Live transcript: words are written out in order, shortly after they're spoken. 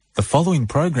The following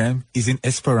program is in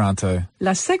Esperanto.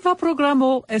 La sekva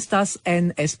programo estas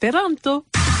en Esperanto.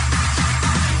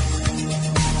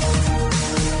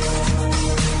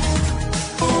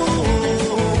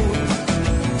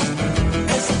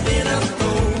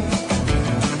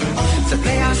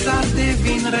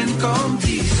 Vin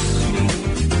renkontis mi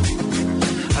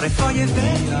refoje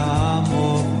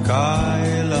amo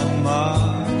kaj la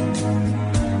mar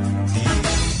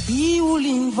iu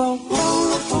lingvo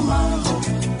pomaro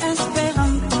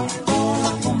Esperanto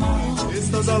pomaro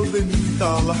estas alvenita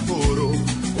la horo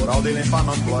por aŭdi la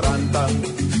infano ploranta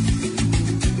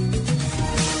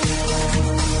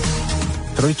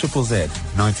 3ZZZ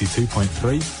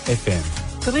 92.3 FM.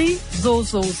 3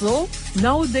 zozozo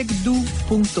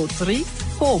 92.3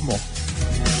 Homo.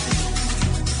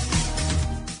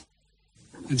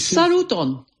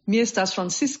 Saluton, mi estas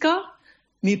Francisca.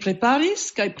 Mi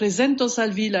preparis kaj prezentos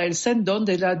al vi la elsendon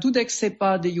de la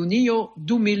 27 de junio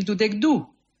 2022.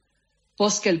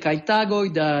 Post kelkaj tagoj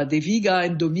da deviga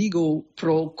endomigo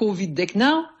pro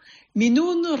COVID-19, mi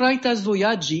nun rajtas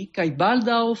vojaĝi kaj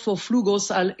baldaŭ forflugos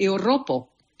al Eŭropo.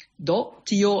 Do,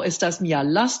 tio estas mia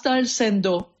lasta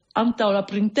elsendo antaŭ la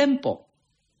printempo.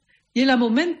 Je la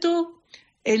momento,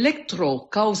 elektro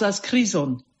kaŭzas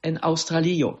krizon en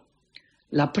Aŭstralio.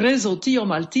 La prezo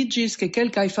tiom altiĝis, ke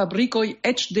kelkaj fabrikoj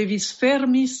eĉ devis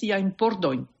fermi siajn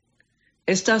pordojn.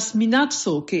 Estas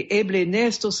minaco, ke eble ne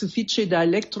estos sufiĉe da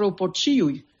elektro por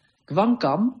ĉiuj,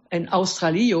 kvankam en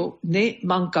Aŭstralio ne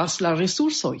mankas la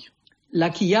resursoj.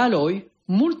 La kialoj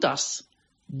multas,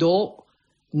 do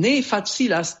ne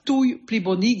facilas tuj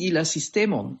plibonigi la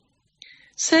sistemon.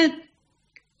 Sed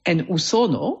en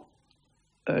Usono,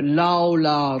 laŭ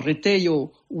la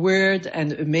retejo Weird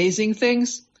and Amazing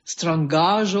Things,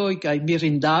 strangaĵoj kaj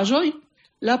mirindaĵoj,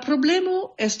 la problemo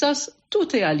estas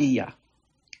tute alia.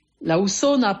 La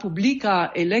Usona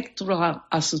Publika Elektra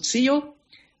Asocio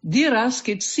diras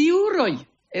ke ciuroj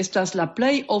estas la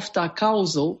plej ofta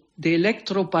kaŭzo de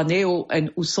elektropaneo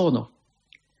en Usono.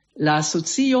 La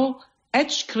asocio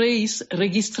eĉ kreis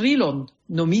registrilon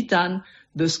nomitan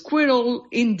The Squirrel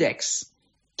Index,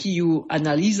 kiu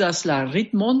analizas la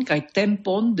ritmon kaj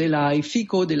tempon de la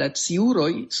efiko de la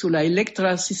ciuroj sur la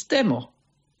elektra sistemo.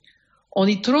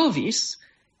 Oni trovis,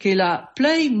 ke la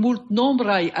plej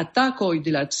multnombraj atakoj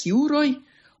de la ciuroj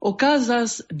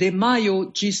okazas de majo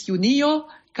ĝis junio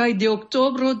kaj de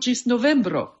oktobro ĝis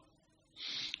novembro.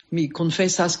 Mi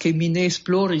konfesas, ke mi ne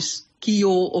esploris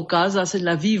kio okazas en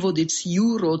la vivo de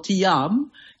ciuro tiam,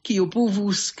 kio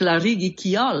povus klarigi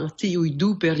kial tiuj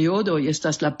du periodoj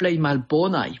estas la plej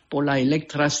malbonaj por la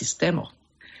elektra sistemo.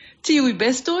 Tiuj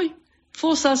bestoj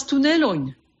fosas tunelojn,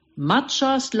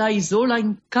 maĉas la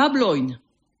izolajn kablojn.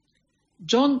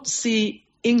 John C.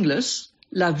 Inglis,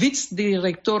 la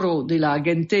vicdirektoro de la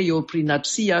Agentejo pri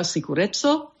Nacia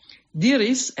Sekureco,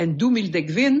 diris en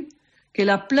 2015 que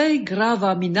la plej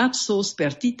grava minaco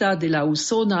spertita de la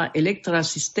usona elektra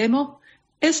sistemo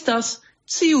estas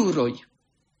ciuroj.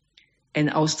 En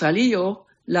Aŭstralio,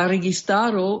 la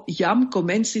registaro jam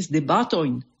komencis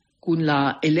debatojn kun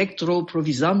la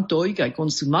elektroprovizantoj kaj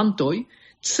konsumantoj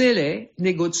cele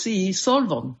negocii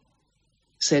solvon.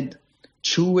 Sed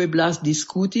ĉu eblas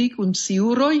diskuti kun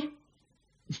ciuroj?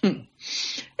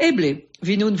 Eble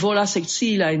vi nun volas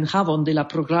ekscii la enhavon de la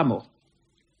programo.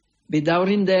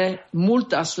 Bedaŭrinde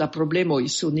multas la problemoj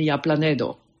sur nia planedo.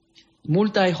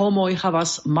 Multaj homoj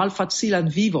havas malfacilan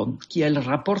vivon, kiel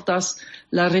raportas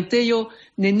la retejo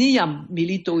Neniam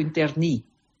milito inter ni.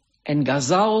 En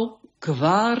Gazao,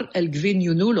 4 el 5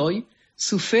 junuloj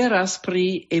suferas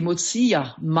pri emocia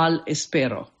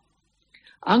malespero.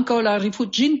 Ankaŭ la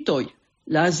rifuĝintoj,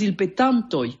 la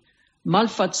azilpetantoj,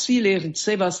 malfacile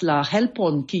ricevas la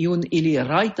helpon kiun ili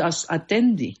rajtas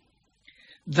atendi.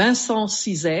 Vincent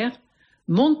Cizer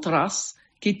montras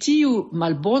ke tiu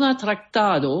malbona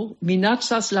traktado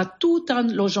minacas la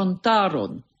tutan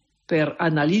loĝantaron per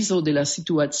analizo de la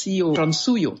situacio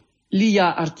Francujo. Lia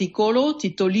artikolo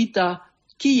titolita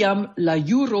Kiam la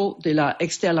juro de la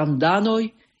eksterlandanoj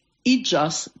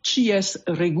iĝas ĉies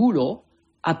regulo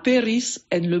aperis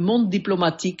en Le Monde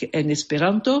Diplomatique en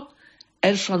Esperanto,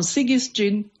 elfrancigis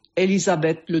ĝin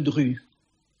Elisabeth Ledru.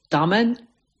 Tamen,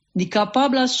 ni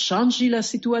kapablas ŝanĝi la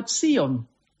situacion.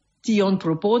 Tion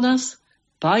proponas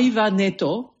Paiva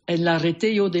Neto en la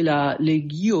retejo de la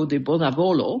Legio de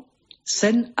Bonavolo,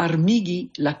 sen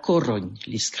armigi la korojn,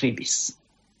 li skribis.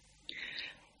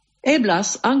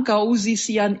 Eblas ankaŭ uzi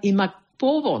sian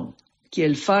imagpovon,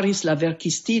 kiel faris la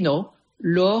verkistino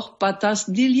Laure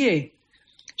Patas-Dillier.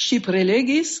 Ŝi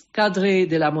prelegis kadre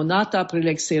de la monata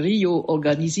prelegserio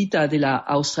organizita de la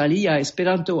Aŭstralia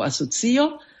Esperanto-Asocio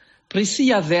pri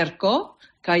sia verko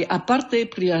kai aparte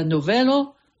pri la novelo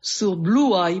Sur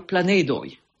bluai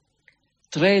planedoi.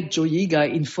 Tre gioiga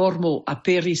informo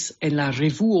aperis en la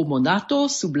revuo Monato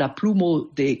sub la plumo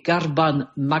de Garban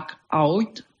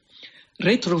MacAoid,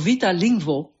 retrovita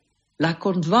lingvo la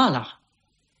Cornvala.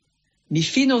 Mi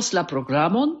finos la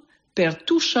programon per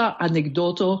tuŝa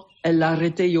anekdoto el la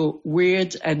retejo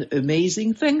Weird and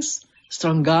Amazing Things,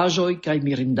 strangaĵoj kaj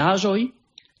mirindaĵoj,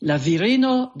 la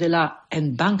virino de la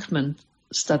Embankment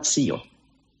stacio.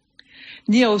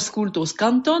 Ni aŭskultos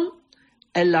kanton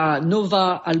el la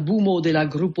nova albumo de la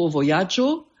grupo Voyaggio,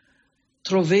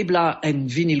 trovebla en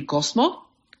Vinil Cosmo,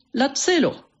 La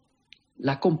Celo.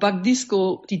 La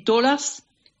compactdisco titolas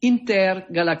Inter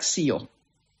Galaxio.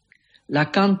 La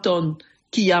canton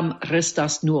Kiam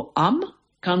restas nur am,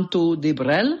 canto de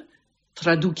Brel,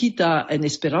 traducita en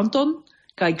Esperanton,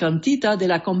 kaj cantita de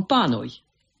la kompanoj.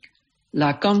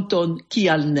 La canton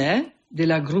Kial ne, de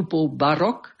la grupo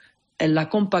Baroque, en la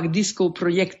compactdisco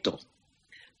Proyecto.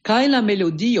 Kaj la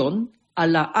melodion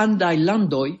al la Andaj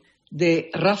landoj de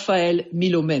Rafael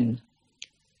Milomen.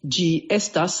 Ĝi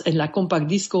estas en la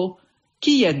compactdisco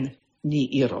Kien ni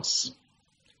iros.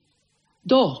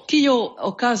 Do, kio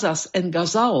okazas en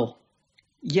Gazao?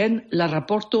 Jen la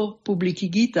raporto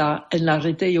publikigita en la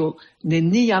retejo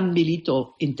Neniam milito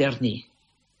inter ni.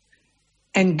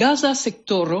 En Gaza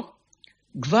sektoro,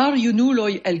 4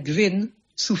 junuloj el 5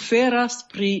 suferas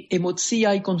pri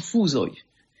emociaj konfuzoj,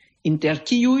 inter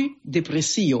kiuj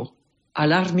depresio,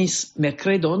 alarmis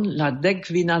mercredon la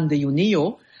 15 de junio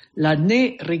la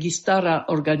ne-registara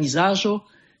organizaĵo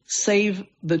Save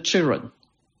the Children,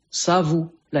 savu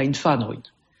la infanojn,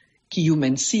 kiu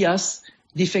mencias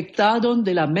difektadon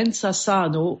de la mensa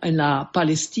sano en la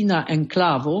Palestina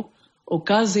enclavo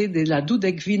okaze de la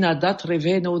 25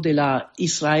 datreveno de la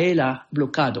Israela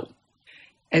blokado.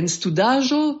 En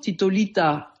studaĵo titolita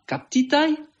Kaptitaj,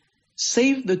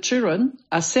 Save the Children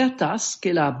asertas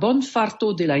que la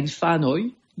bonfarto de la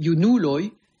infanoj, junuloj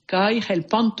kaj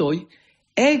helpantoj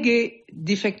ege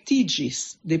difektiĝis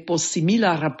de post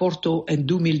simila raporto en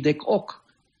 2010.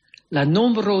 La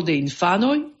nombro de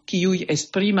infanoj, kiuj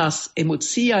esprimas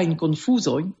emociajn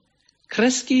konfuzojn,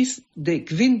 kreskis de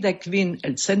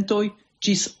 55%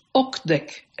 ĝis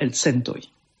 80%.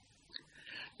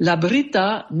 La brita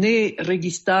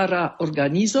ne-registara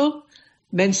organizo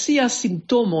mencias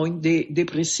simptomojn de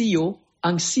depresio,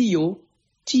 anksio,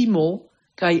 timo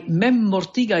kaj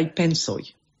memmortigaj pensoj.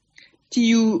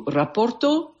 Tiu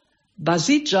raporto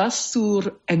baziĝas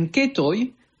sur enketoj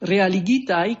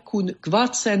realigitaj kun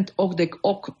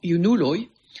 488 junuloj,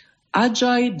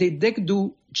 aĝaj de 12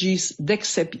 ĝis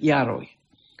 17 jaroj,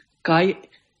 kaj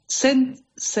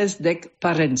 160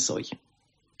 parencoj.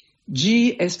 Ĝi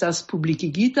estas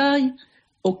publikigitaj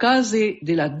okaze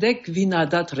de la 15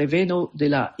 datreveno de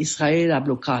la Israela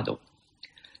blokado.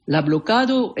 La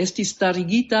blokado estis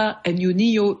starigita en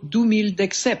junio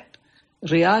 2017,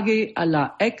 reage a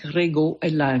la ekrego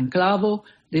en la enclavo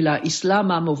de la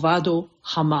islama movado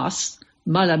Hamas,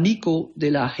 malamiko de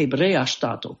la hebrea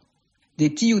ŝtato. De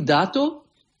tiu dato,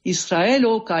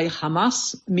 Israelo kaj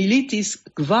Hamas militis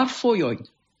 4 fojojn,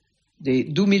 de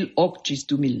 2008 ĝis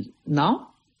 2009,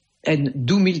 en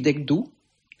 2012,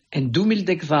 en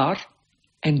 2014,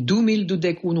 en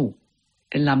 2021,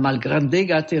 en la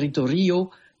malgrandega teritorio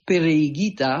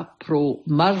pereigita pro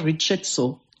malriĉeco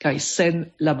kaj sen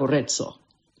laboreco.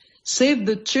 Save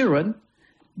the Children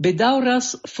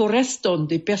bedauras foreston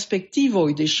de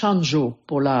perspektivoj de ŝanĝo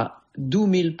por la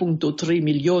 2,3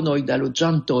 milionoj da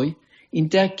loĝantoj,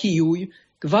 inter kiuj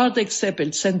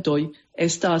 47%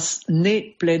 estas ne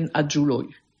plenaĝuloj.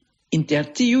 Inter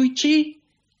tiuj ĉi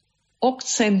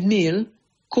 800,000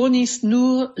 konis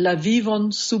nur la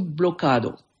vivon sub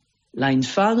blokado. La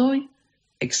infanoj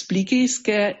eksplikis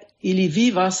ke ili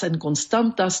vivas en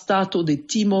konstanta stato de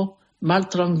timo,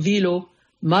 maltrankvilo,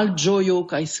 malĝojo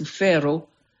kaj sufero,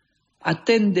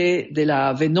 attende de la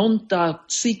venonta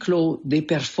ciclo de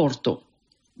perforto,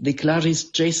 declaris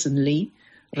Jason Lee,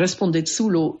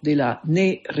 respondeculo de la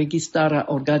ne-registara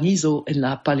organizo en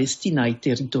la palestinaj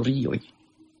teritorioj.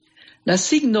 La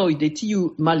signoj de tiu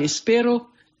malespero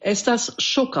estas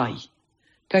ŝokaj,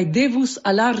 kaj devus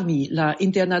alarmi la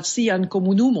internacian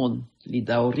komunumon, li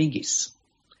daŭrigis.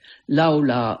 Laŭ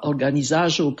la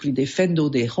organizaĵo pri defendo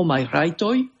de homaj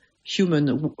rajtoj, Human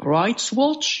Rights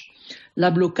Watch, la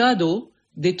blokado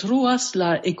detruas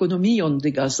la ekonomion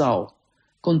de Gazao,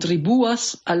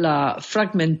 contribuas a la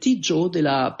fragmentiĝo de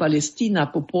la palestina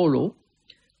popolo,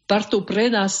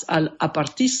 partoprenas al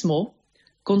apartismo,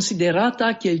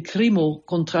 considerata kiel krimo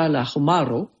contra la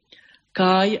homaro,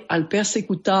 kaj al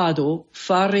persekutado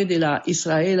fare de la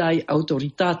israelaj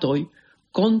aŭtoritatoj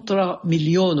kontraŭ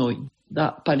milionoj da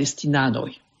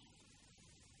palestinanoi.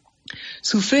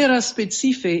 Suferas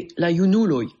specife la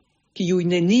junuloi, kiui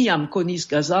neniam conis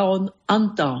Gazaon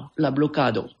antau la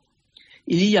blocado.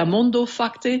 Ilia mondo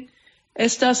facte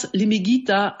estas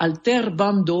limigita al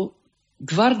terbando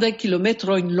 40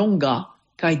 kilometroin longa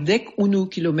kai 11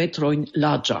 kilometroin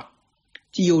larga.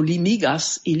 Tio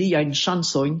limigas iliain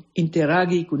chansoin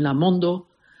interagi kun la mondo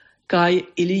kai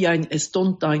iliain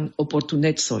estontain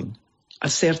opportunetsoin,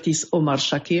 assertis Omar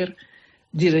Shakir,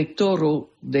 directoro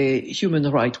de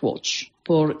Human Rights Watch,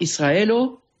 por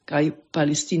Israelo kai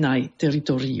palestinae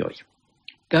territorioi.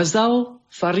 Gazao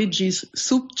farigis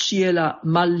subciela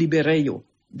mallibereio,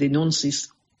 denuncis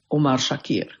Omar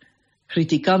Shakir,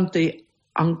 criticante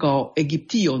anco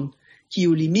Egiption,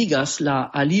 kiu limigas la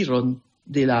aliron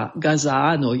de la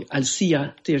Gazaanoi al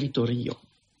sia territorio.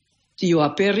 Tio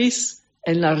aperis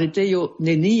en la retejo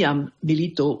Neniam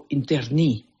milito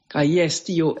interni, ca jes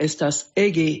tio estas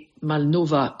ege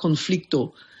malnova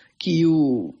conflicto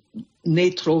kiu ne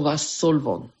trovas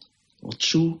solvon.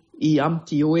 Ĉu iam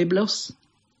tio eblos?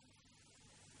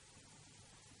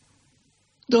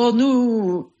 Do nu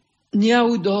ni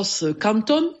aŭdos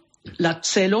canton La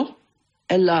Celo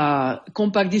el la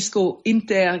compactdisco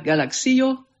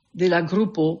Intergalaxio de la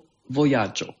grupo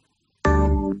Voyaggio.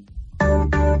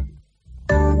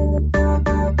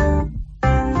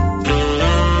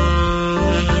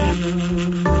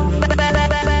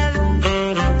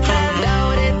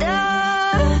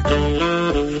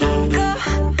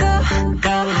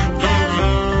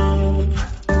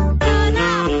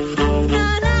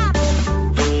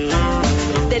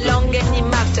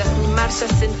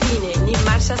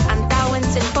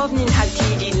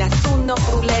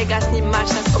 Ni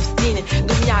marŝas obstine,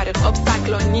 dum jaroj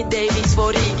obstaklojn ni devis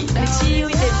forigi. Ni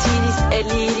ĉiuj decidis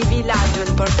eliri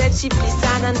vilaĝon por serĉi pli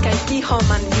sanan kaj pli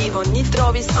homan vivon. Ni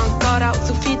trovis ankoraŭ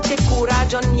sufiĉe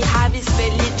kuraĝon, ni havis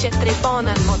feliĉe tre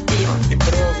bonan motivon. Ni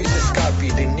provis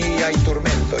eskapi de niaj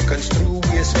turmentoj,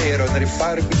 konstrui esferon,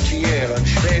 rifarbi ĉielon,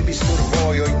 ŝrebis sur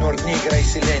vojoj nur nigraj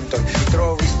silentoj. Ni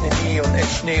trovis nenion,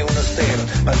 eĉ ne unu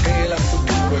stelon, malbelan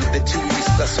futuron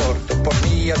decidis la sorto, por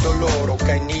nia doloro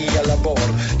kaj nia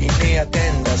laboro. Ni ne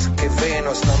atendas che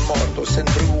venos la morto, sen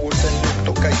bruo, sen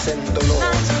lutto, kaj sen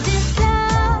doloro.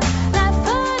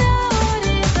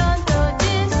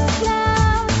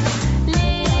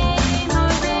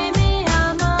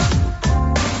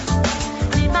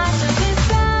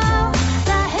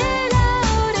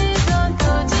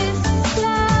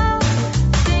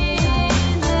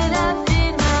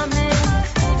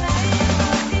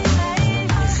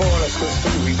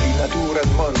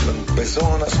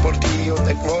 Bezonas por tio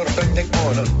nek vortojn nek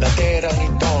monon, la tera ni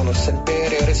donos,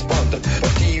 senpere respondon, por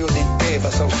tio ni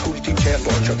devas aŭskulti ĉe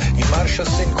voĉo. Ni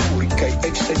marŝas senkuri kaj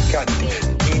eĉ senkanti,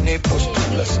 ni ne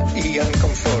postulas ian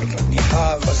komforton, ni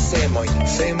havas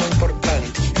semojn por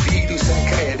planti, vidu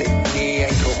senkrede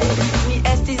niajn horojn. Ni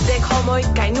estis 10 homoj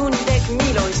kaj nun 10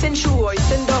 miloj, sen ŝuoj,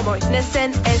 sen domoj, ne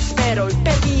sen esperoj.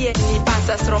 Per ie ni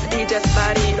pasas, rompiĝas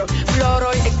bariloj,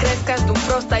 floroj ekkreskas dum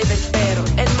frostaj vesperoj.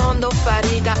 El mondo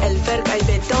farita el fer kaj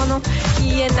betono,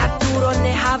 kie naturo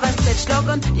ne havas eĉ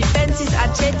lokon, li pensis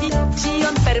aĉeti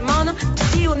ĉion per mono.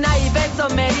 Tiu naiveco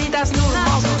meritas nur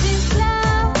monon.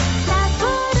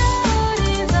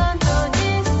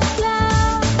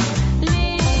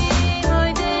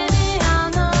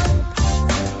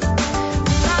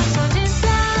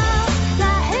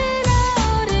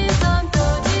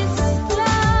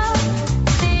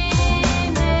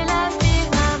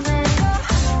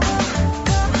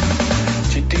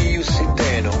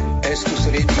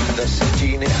 Se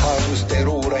ĝi ne havus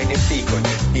terurajn efikojn,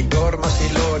 ni dormas, ni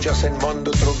loĝas en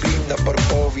mondo tro blinda por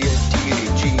povi eltiri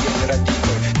ĝiajn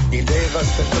radikojn. Ni devas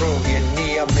trovi en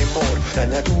nia memoro la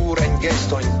naturajn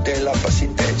gestojn de la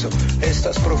pasinteco.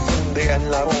 Estas profunde en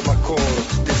la homa koro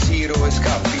deziro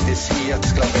eskapi de sia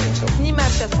sklaveco. Ni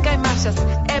marŝas kaj marŝas,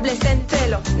 eble sen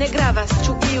celo, ne gravas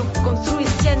ĉu iu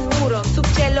konstruis sian muron sub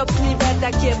ĉelo pli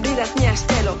verda kie brilas nia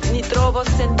ŝtelo. Ni trovos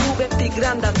sendube pli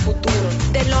grandan futuron.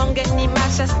 De longe ni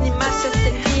marŝas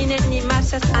senfine, ni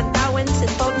marŝas antaŭen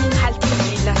sen povi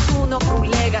haltigi. La suno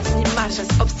brulegas, ni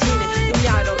marŝas obstine, dum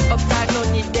jaroj obstaklo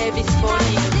ni devis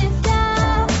forigi.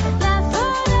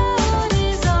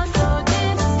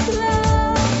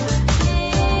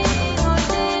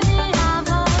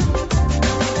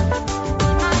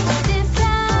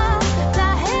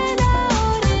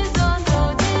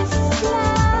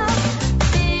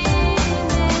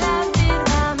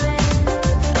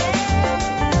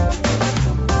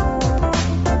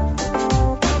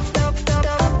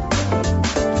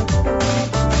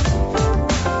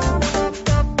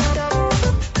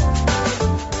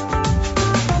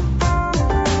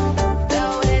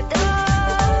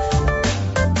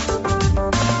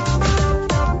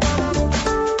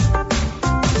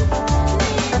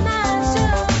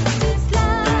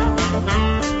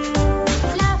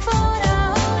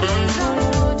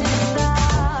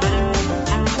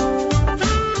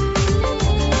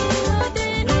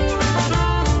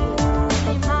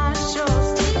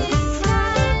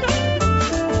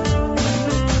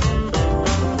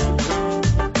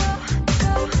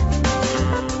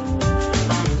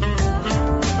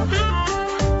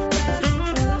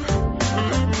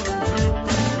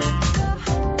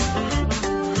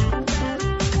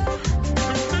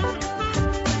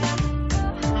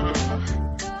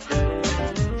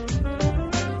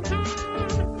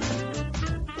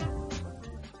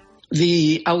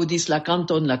 audis la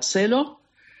canton La Celo,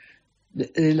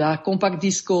 de la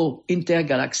compactdisco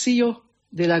Intergalaxio,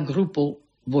 de la grupo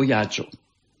Voyaggio.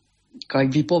 Kai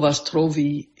vi povas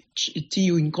trovi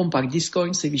tiu in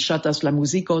compactdiscoin se vi ŝatas la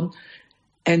muzikon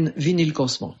en Vinyl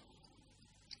Cosmo.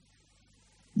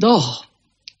 Do,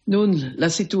 nun la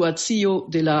situacio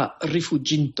de la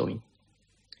rifuĝintoj.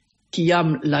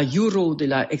 Kiam la juro de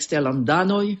la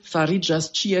eksterlandanoj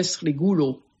fariĝas ĉies regulo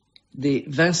de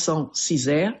Vincent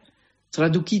Cizer,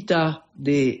 tradukita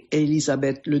de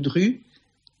Elisabeth Ledru,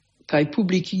 kaj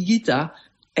publikigita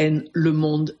en Le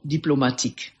Monde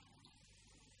Diplomatique.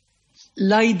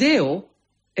 La ideo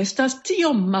estas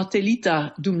tiom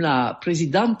martelita dum la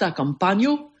prezidanta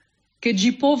kampanjo, ke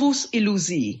ĝi povus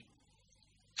iluzii.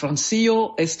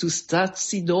 Francio estus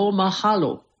stacidoma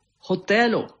halo,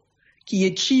 hotelo,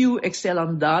 kie ĉiu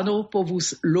eksterlandano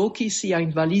povus loki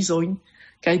siajn valizojn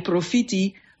kaj profiti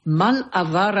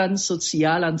malavaran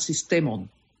socialan sistemon.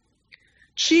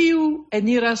 Ĉiu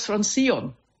eniras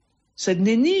Francion, sed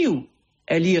neniu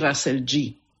eliras el ĝi,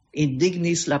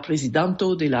 indignis la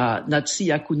prezidanto de la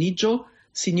Nacia Kuniĝo,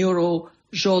 Signoro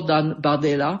Jordan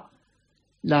Bardella,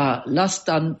 la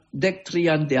lastan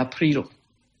 13 de aprilo.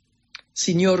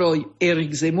 Signoroi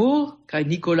Éric Zemmour kaj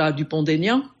Nicolas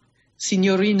Dupont-Aignan,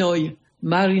 signorinoj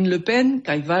Marine Le Pen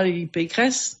kaj Valérie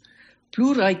Pécresse,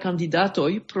 pluraj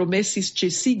kandidatoj promesis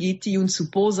ĉesigi tiun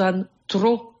supozan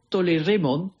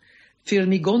tro-toleremon,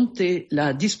 firmigonte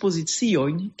la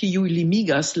dispoziciojn kiuj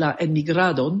limigas la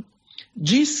enmigradon,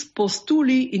 ĝis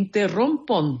postuli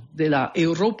interrompon de la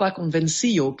Eŭropa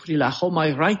Konvencio pri la homaj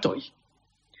rajtoj.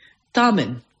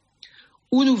 Tamen,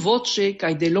 unuvoĉe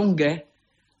kaj delonge,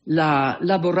 la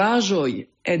laboraĵoj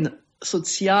en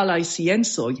socialaj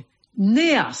sciencoj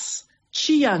neas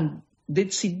ĉian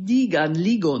decidigan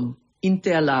ligon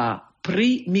inter la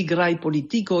pri-migraj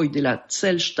politikoj de la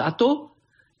celŝtato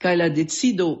kaj la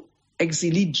decido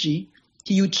ekziliĝi,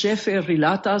 kiu ĉefe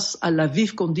rilatas al la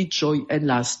vivkondiĉoj en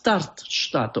la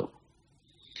startŝtato.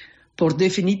 Por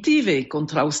definitive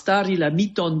kontraŭstari la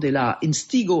miton de la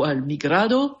instigo al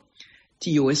migrado,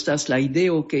 tio estas la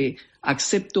ideo ke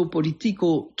accepto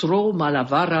politico tro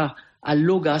malavara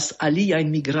allogas aliajn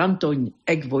migrantojn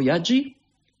ekvojaĝi,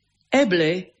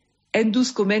 eble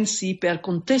endus komenci per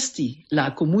contesti la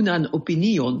komunan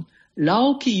opinion, laŭ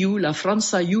kiu la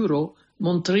franca juro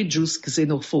montriĝus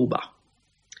xenofoba.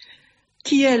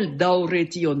 Kiel daŭre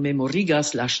tion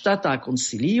memorigas la ŝtata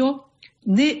konsilio,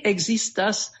 ne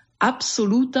ekzistas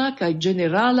absoluta kaj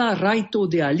ĝenerala rajto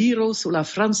de aliro sur la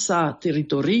franca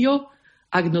teritorio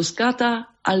agnoskata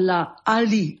al la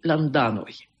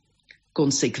alilandanoj.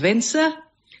 Konsekvence,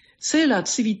 se la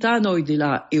civitanoj de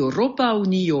la Eŭropa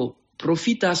Unio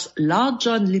profitas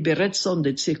larĝan liberecon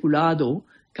de cirkulado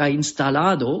kaj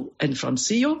instalado en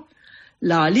Francio,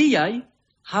 la aliaj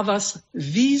havas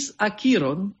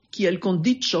vizakiron kiel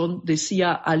kondiĉon de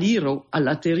sia aliro al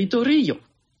la teritorio.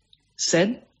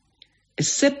 Sed,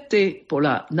 escepte por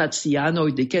la nacianoj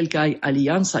de kelkaj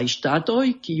aliancaj ŝtatoj,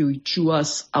 kiuj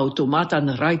ĝuas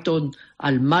aŭtomatan rajton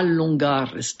al mallonga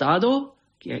restado,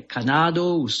 kiel Kanado,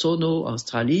 Usono,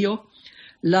 Aŭstralio,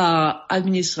 la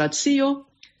administracio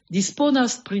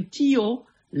disponas pri tio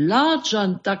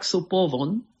larĝan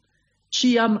taksopovon,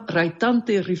 ĉiam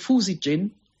rajtante rifuzi ĝin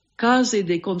kaze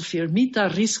de konfirmita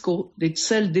risko de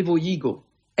celdevojigo,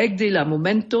 ekde la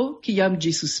momento kiam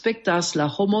ĝi suspektas la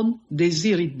homon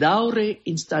deziri daŭre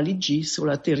instaliĝi sur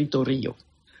la teritorio.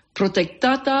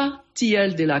 Protektata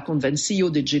tiel de la Konvencio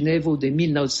de Ĝenevo de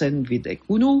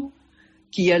 1921,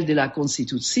 kiel de la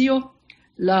Konstitucio,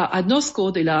 la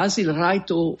agnosko de la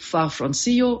azilrajto far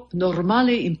Francio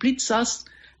normale implicas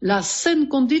la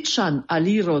senkondiĉan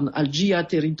aliron al ĝia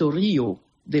teritorio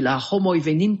de la homoj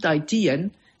venintaj tien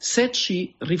serĉi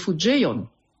rifuĝejon,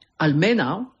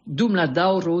 almenaŭ dum la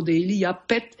daŭro de ilia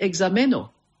pet-ekzameno.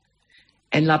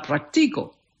 En la praktiko,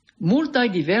 multaj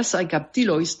diversaj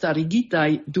kaptiloj starigitaj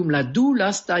dum la 2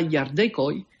 lastaj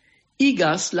jardekoj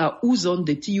igas la uzon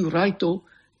de tiu rajto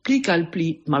pli kaj pli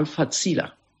malfacila.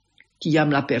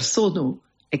 Kiam la persono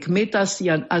ekmetas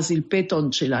sian azilpeton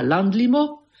ĉe la landlimo,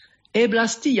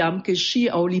 eblas tiam ke ŝi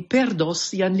aŭ li perdos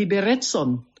sian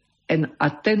liberecon en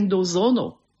atendozono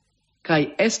kaj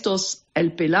estos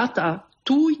elpelata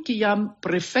tuj kiam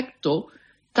prefekto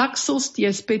taksos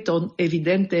ties peton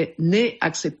evidente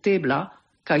neakceptebla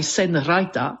kaj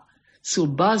senrajta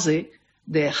surbaze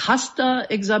de hasta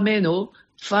ekzameno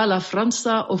far la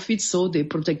franca ofico de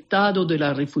protektado de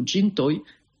la rifuĝintoj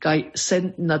kaj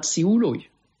sennaciuloj.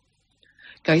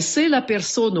 Kaj se la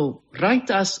persono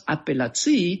rajtas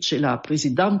apelacii ĉe la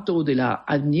prezidanto de la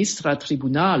administra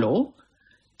tribunalo,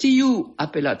 tiu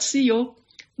apelacio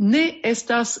ne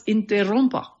estas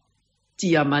interrompa.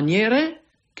 tia maniere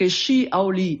che si aŭ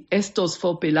li estos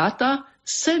forpelata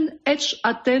sen ec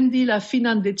attendi la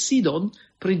finan decidon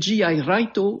pri ĝiaj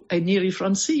rajto eniri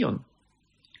Francion.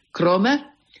 Krome,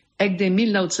 ekde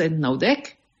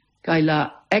 1990 kaj la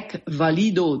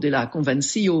ekvalido de la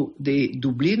Konvencio de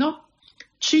Dublino,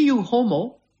 ĉiu homo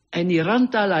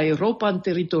eniranta la Eŭropan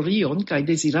teritorion kaj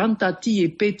deziranta tie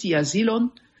peti azilon,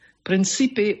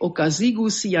 principe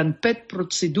okazigus sian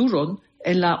petproceduron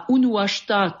en la unua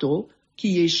ŝtato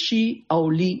kie ŝi aŭ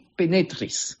li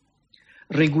penetris.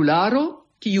 Regularo,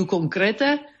 kiu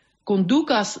konkrete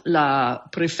kondukas la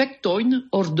prefektojn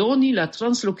ordoni la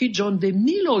translokiĝon de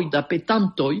miloj da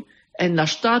petantoj en la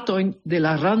ŝtatojn de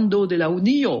la rando de la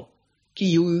Unio,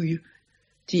 kiuj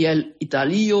tiel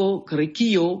Italio,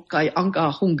 Grekio kaj ankaŭ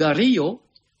Hungario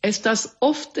estas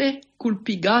ofte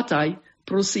kulpigataj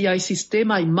pro siaj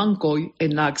sistemaj mankoj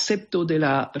en la akcepto de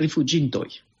la rifuĝintoj.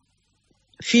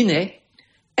 Fine,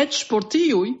 eĉ por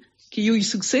tiuj, kiuj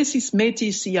sukcesis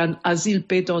meti sian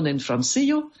azilpeton en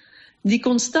Francio, ni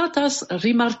konstatas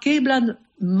rimarkeblan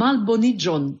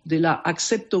malboniĝon de la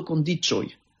akceptokondiĉoj.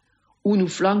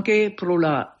 Unuflanke pro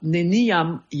la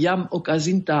neniam jam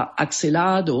okazinta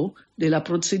akcelado de la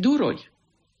proceduroj,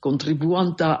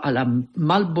 kontribuanta al la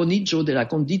malboniĝo de la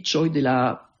kondiĉoj de la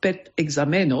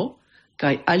pet-ekzameno,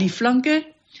 kaj aliflanke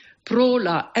pro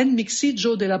la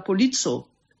enmiksiĝo de la polico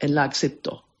en la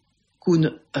akcepto, kun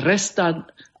restan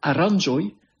aranĝoj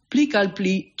pli kaj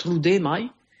pli trudemaj,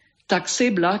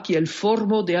 taksebla kiel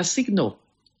formo de asigno,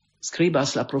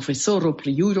 skribas la profesoro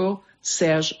pri juro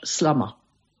Serge Slama.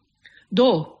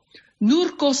 Do,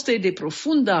 nur coste de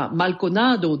profunda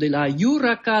malconado de la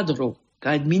jura cadro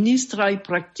kaj administraj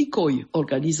praktikoj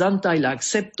organizantaj la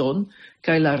akcepton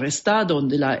kaj la restadon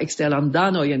de la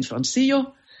eksterlandanoj en Francio,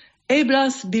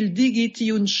 eblas bildigi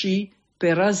tiun ĉi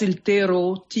per aziltero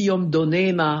tiom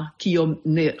donema kiom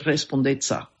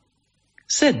nerespondeca.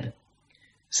 Sed,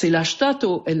 se la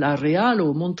ŝtato en la realo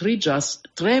montriĝas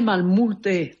tre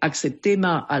malmulte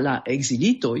akceptema al la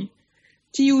ekzilitoj,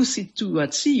 tiu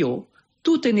situacio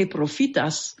tute ne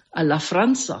profitas al la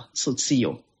franca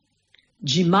socio.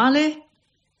 Ĝi male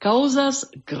causas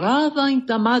gravajn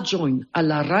damaĝojn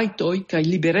al la rajtoj kaj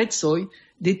liberecoj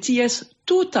de ties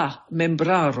tuta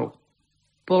membraro,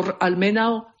 por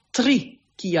almenaŭ 3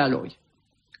 kialoj.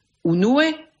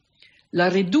 Unue, la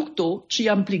redukto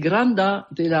ĉiam pli granda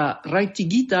de la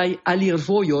rajtigitaj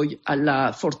alirvojoj al la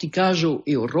fortikaĵo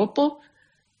Eŭropo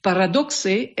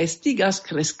paradokse estigas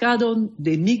kreskadon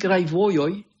de migraj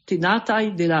vojoj tenataj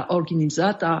de la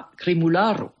organizata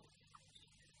krimularo.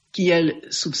 Kiel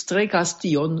substrekas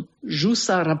tion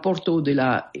ĵusa raporto de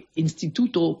la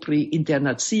Instituto pri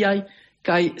Internaciaj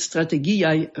kaj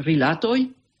Strategiaj Rilatoj,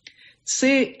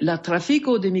 se la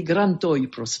trafiko de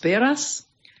migrantoj prosperas,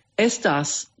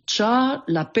 estas ĉar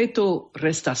la peto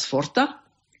restas forta,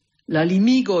 la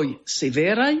limigoj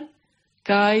severaj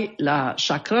kaj la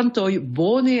ŝakrantoj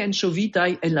bone enŝovitaj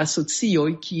en la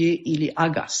socioj kie ili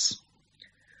agas.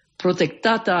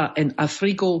 Protektata en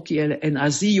Afriko kiel en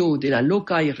Azio de la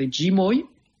lokaj reĝimoj,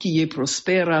 kie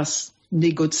prosperas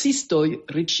negocistoj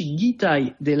riĉigitaj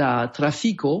de la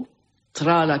trafiko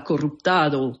tra la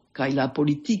koruptado kaj la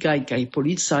politikaj kaj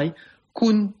policaj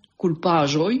kun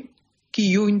kulpaĵoj,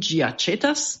 kiujn ĝi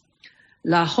aĉetas,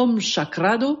 la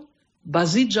homŝakrado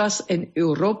baziĝas en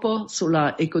Eŭropo sur la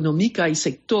ekonomikaj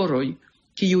sektoroj,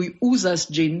 kiuj uzas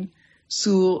ĝin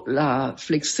sur la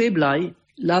flekseblaj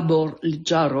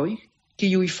labor-leĝaroj,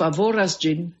 kiuj favoras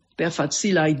ĝin per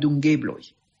facilaj dungebloj.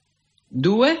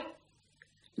 Due,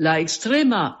 la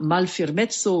ekstrema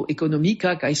malfirmeco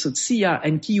ekonomika kaj socia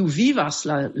en kiu vivas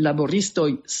la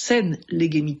laboristoj sen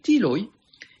legemitiloj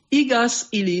igas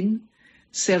ilin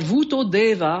servuto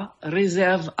deva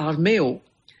rezervarmeo,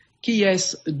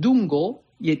 kies dungo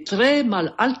je tre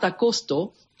malalta kosto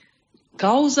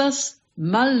kaŭzas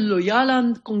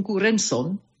mallojalan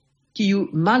konkurencon, kiu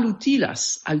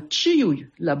malutilas al ĉiuj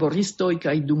laboristoj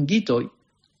kaj dungitoj,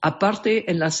 aparte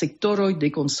en la sektoroj de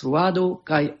konstruado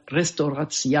kaj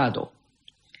restauraciado.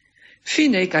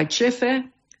 Fine kaj ĉefe,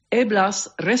 eblas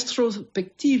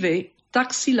retrospektive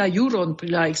taksi la juron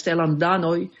pri la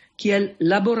eksterlandanoj kiel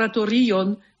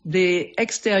laboratorion de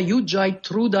eksterjuĝaj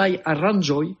trudaj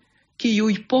aranĝoj,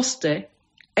 kiuj poste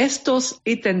estos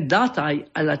etendataj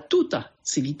al la tuta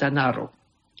civitanaro.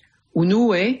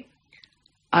 Unue,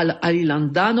 al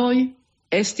alilandanoj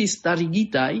estis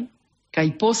starigitaj kaj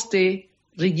poste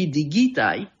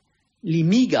rigidigitaj,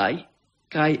 limigaj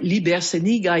kaj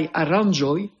libersenigaj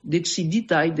aranĝoj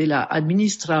deciditaj de la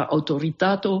administra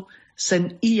aŭtoritato sen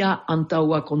ia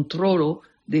antaŭa kontrolo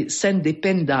de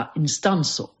sendependa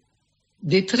instanco.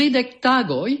 De 30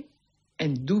 tagoj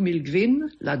en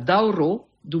 2020 la daŭro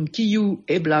dum kiu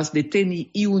eblas deteni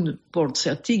iun por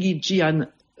certigi ĝian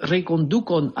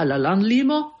rekondukon al la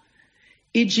landlimo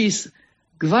iĝis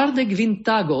 45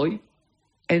 tagoj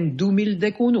en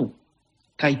 2011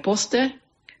 kaj poste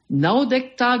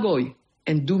 90 tagoj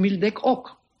en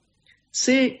 2018.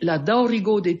 Se la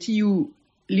daŭrigo de tiu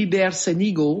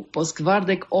libersenigo post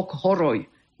 48 horoj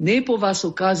ne povas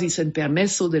okazi sen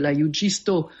permesso de la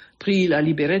juĝisto pri la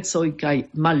liberecoj kaj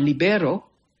mallibero,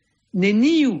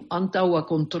 neniu antaŭa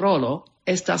kontrolo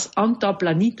estas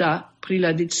antaŭplanita pri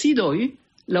la decidoj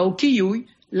laŭ kiuj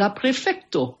la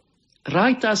prefekto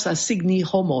rajtas asigni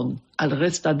homon al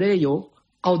restadejo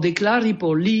aŭ deklari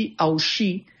por li aŭ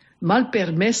ŝi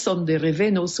malpermeson de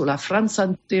reveno sur la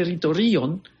francan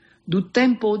teritorion du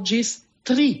tempo ĝis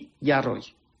 3 jaroj.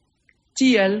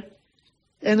 Tiel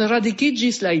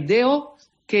enradikiĝis la ideo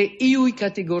ke iuj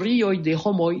kategorioj de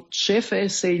homoj, ĉefe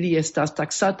se ili estas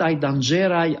taksataj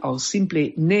danĝeraj aŭ simple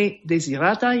ne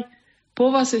dezirataj,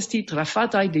 povas esti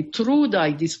trafataj de trudaj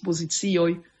dispozicioj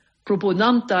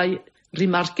proponantaj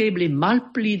rimarkeble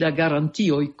malpli da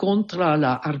garantioj kontraŭ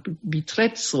la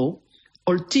arbitreco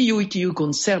ol tiuj kiuj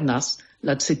koncernas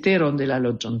la ceteron de la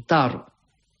loĝantaro.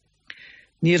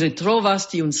 Ni retrovas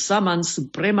tiun saman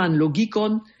supreman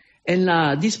logikon en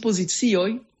la dispozicioj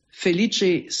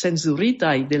felice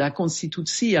cenzuritaj de la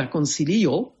Konstitucia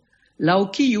Konsilio, laŭ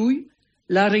kiuj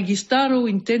la registaro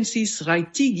intencis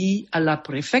rajtigi al la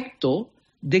prefekto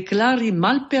deklari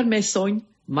malpermesojn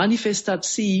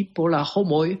manifestacii por la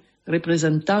homoj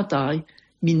reprezentataj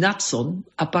minacon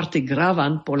aparte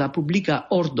gravan por la publika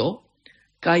ordo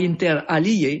kaj inter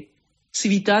alie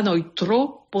civitanoj tro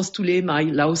postulemaj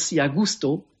laŭ sia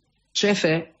gusto,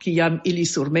 ĉefe kiam ili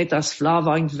surmetas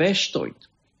flavajn veŝtojn.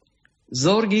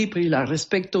 Zorgi pri la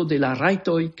respekto de la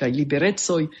rajtoj kaj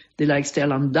liberecoj de la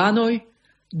eksterlandanoj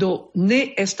do ne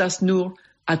estas nur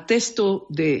atesto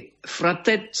de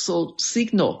frateco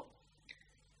signo.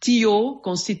 Tio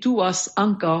konstituas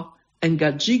ankaŭ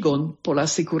engaĝigon por la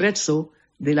sekureco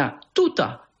de la tuta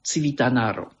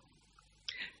civitanaro.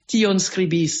 Tion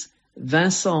skribis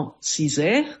Vincent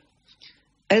Cizer,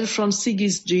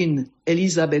 elfrancigis ĝin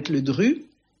Elisabeth Ledru,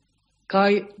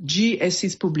 kaj ĝi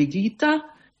estis publikita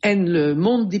en Le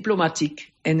Monde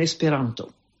Diplomatique en Esperanto.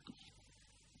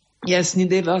 Yes, ni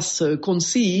devas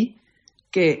konscii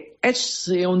ke eĉ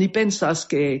se oni pensas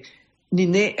ke ni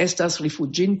ne estas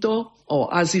rifuĝinto o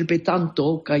azilpetanto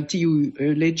kaj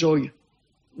tiuj leĝoj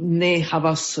ne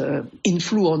havas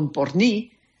influon por ni,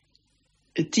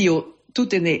 tio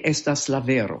tute ne estas la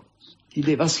vero. Ni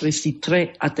devas resti tre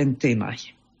atentemaj.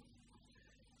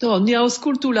 Do, ni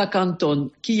aŭskultu la kanton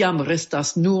Kiam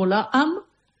restas nur la am,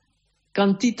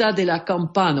 kantita de la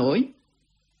kampanoj.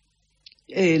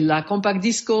 La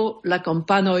kompaktdisko La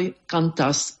kampanoj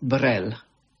kantas Brel.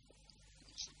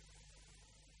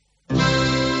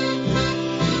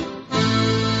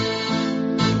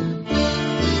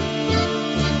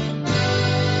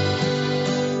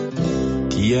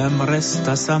 Kiam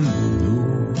restas am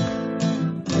nur,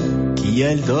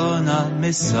 kiel dona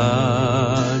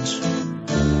messaĝ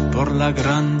por la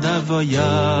granda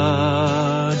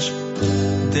vojaĝ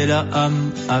de la am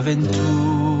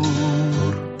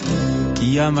aventur.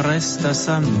 Kiam restas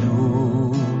am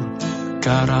nur,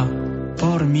 cara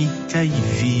por mi kaj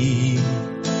vi,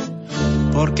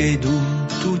 porque dum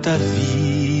tuta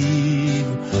viv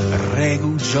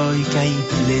regu ĝoj kaj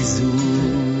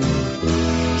plezur.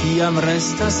 Kiam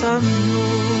restas am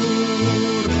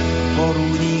nur, por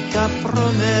unica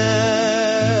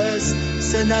promes,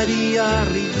 sen alia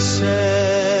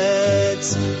ricec,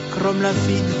 krom la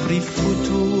fin pri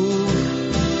futur.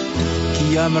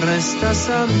 Kiam restas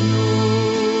am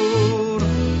nur,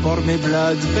 por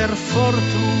meblad per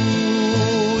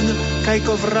fortun, kaj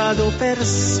kovrado per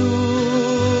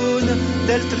sun,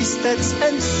 del tristec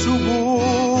en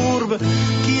suburb.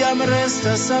 Kiam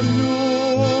restas am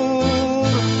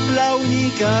nur, la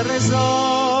unica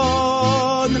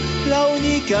rezon, la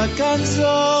unica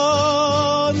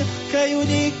canzon, kaj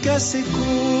unica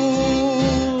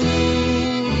secur.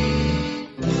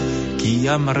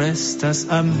 Kiam restas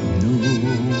am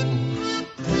nur,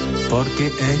 porque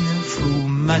en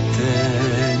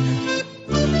frumaten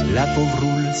la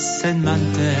povrul sen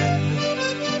mantel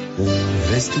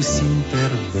vestu sin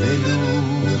per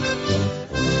velur.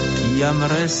 Kiam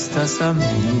restas am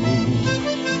nur,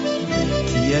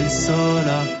 kiel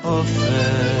sola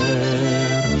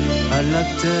offer alla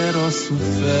tero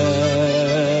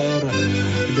sufer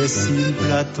de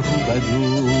simpla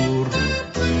troubadour.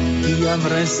 Kiam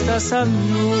restas am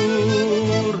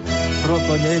nur,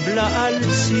 proponebla al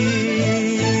ci,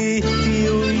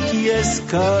 tiuj ties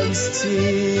consci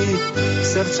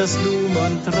serĉas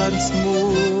lumon trans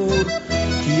mur,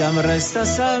 kiam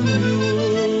restas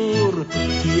amnur,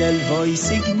 kiel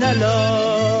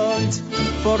vojsignalont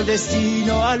por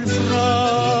destino al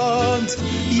front,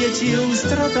 je ĉiu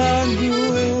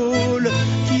stratangul,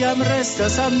 kiam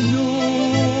restas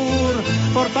amnur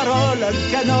por parolan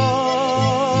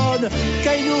kanon,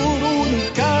 kaj nur unu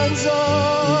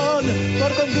kanzon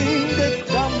por konvinde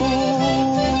tambur.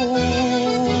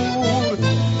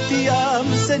 Tiam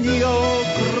senio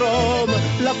krom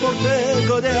la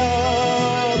portego de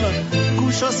am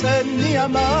kuŝos en mia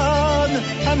man,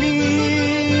 ami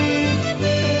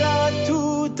la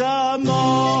tuta mon.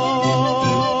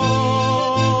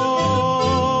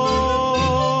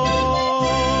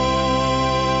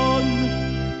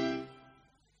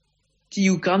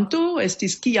 Tiu canto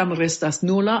estis Kiam restas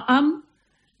nur la am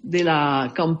de la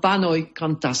kampanoj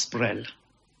Kantasprel.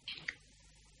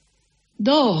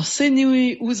 Do, se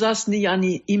ni uzas nian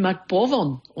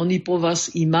imagpovon, oni povas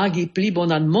imagi pli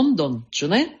bonan mondon, ĉu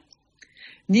ne?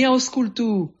 Ni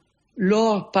aŭskultu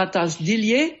Laure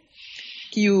Patas-Dillier,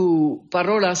 kiu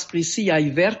parolas pri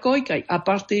siaj verkoj kaj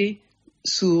aparte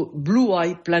sur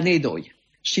bluaj planedoj.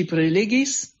 Ŝi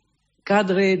prelegis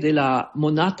cadre de la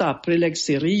monata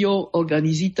prelegserio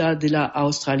organizita de la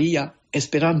Aŭstralia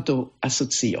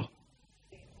Esperanto-Asocio.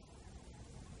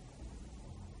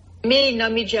 Mi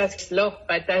nomiĝas Laure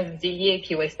Patas-Dillier,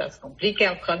 kiu estas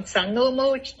komplika franca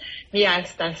nomo. Mi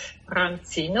estas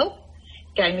francino,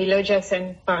 kaj mi loĝas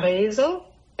en Parizo,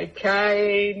 kaj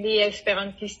mi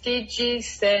esperantistiĝis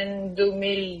en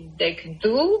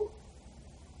 2012,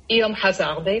 iom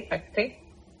hazarde, fakte,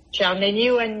 ĉar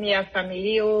neniu en mia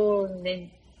familio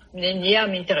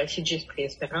neniam interesiĝis pri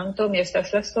Esperanto, mi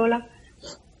estas la sola.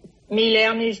 Mi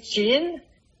lernis ĝin,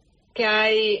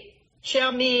 kaj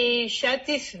ĉar mi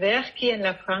ŝatis verki en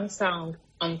la franca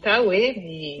antaŭe,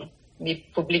 mi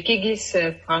publikigis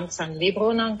francan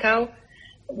libron ankaŭ,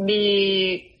 mi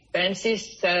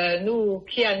pensis,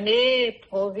 kial ne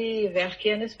provi verki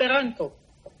en Esperanto.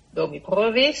 Do mi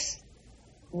provis,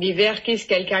 mi verkis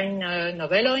kelkajn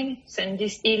novelojn,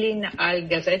 sendis ilin al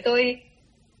gazetoj,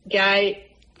 kaj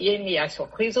je mia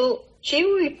surprizo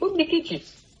ĉiuj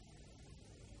publikiĝis.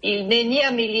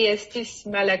 Neniam ili estis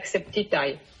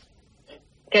malakceptitaj.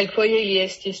 Kelkfoje ili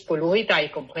estis poluritaj,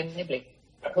 kompreneble,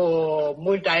 pro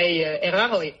multaj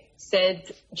eraroj, sed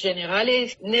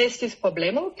ĝenerale ne estis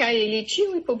problemo kaj ili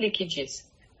ĉiuj publikiĝis.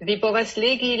 Vi povas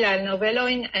legi la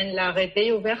novelojn en la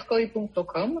retejo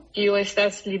verkoj.com, kiu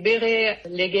estas libere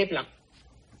legebla.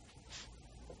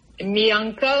 Mi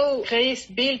ankaŭ kreis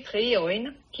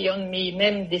bildtriojn, kion mi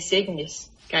mem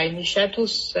desegnis, kaj mi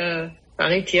ŝatus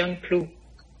fari tion plu.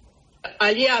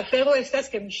 Alia afero estas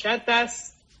ke mi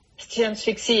ŝatas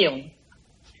scienc-fikcion.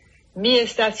 Mi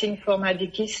estas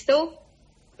informatikisto,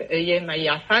 je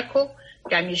mia fako,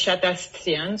 kaj mi ŝatas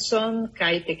sciencon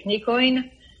kaj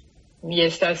teknikojn. Mi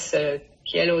estas,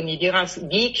 kiel oni diras,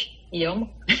 geek iom.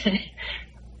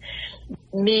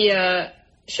 Mi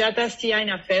ŝatas tiajn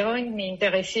aferojn, mi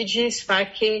interesiĝis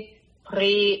fake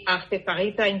pri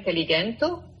artefarita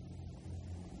intelekto,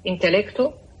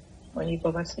 oni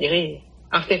povas diri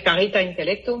artefarita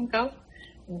intelekto ankaŭ.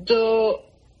 Do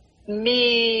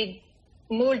mi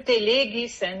multe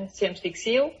legis en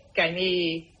scienc-fikcio, kaj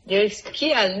mi diris,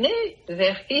 kial ne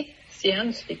verki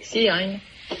scienc-fikciajn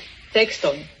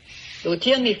tekstojn. Do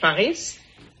tion mi faris,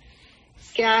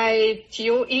 kaj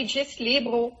tio iĝis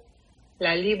libro.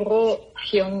 La libro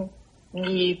kion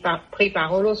mi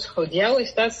priparolos hodiaŭ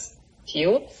estas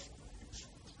tio.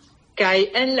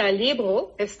 Kaj en la libro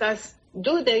estas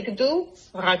 22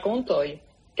 rakontoj.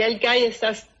 Kelkaj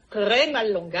estas tre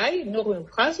mallongaj, nur unu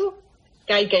frazo,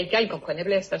 kaj kelkaj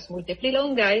kompreneble estas multe pli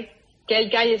longaj,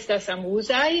 kelkaj estas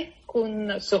amuzaj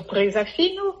kun surpriza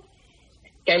fino,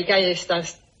 kelkaj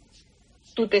estas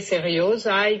tute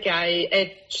seriozaj kaj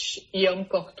eĉ iom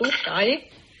kortutaj.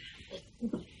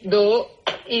 Do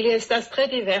ili estas tre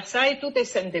diversaj, tute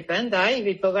sendependaj.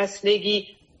 Vi povas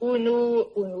legi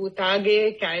unu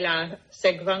tage kaj la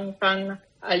sekvantan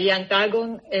alian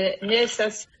tagon. Ne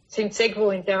estas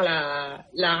sinsekvo inter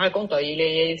la rakontoj.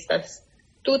 Ili estas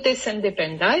tute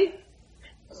sendependaj.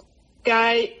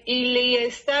 Kaj ili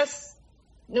estas,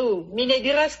 mi ne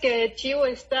diras ke tio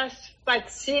estas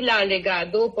facila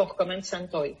legado por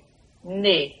komencantoj.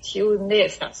 Ne, tio ne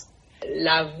estas.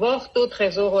 La vorto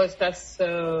trezoro estas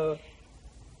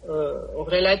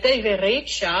relative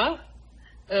riĉa.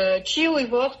 Ĉiuj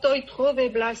vortoj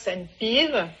troveblas en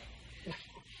PIV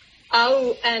aŭ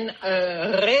en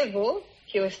Revo,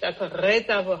 kiu estas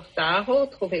reta vortaro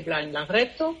trovebla en la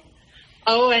reto,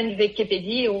 aŭ en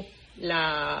Vikipedio,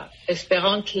 la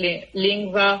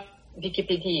esperantlingva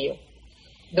Wikipedia.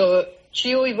 Do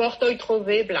ciui vortoi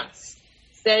troveblas.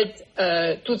 Sed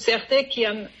tut certe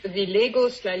kiam vi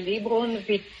legos la libron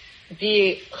vi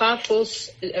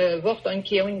trafos vortojn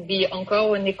kiujn vi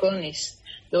ankoraŭ ne konis.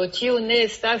 Do tio ne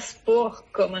estas por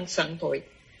komencantoj.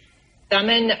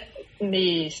 Tamen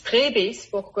mi strebis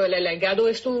por ke la legado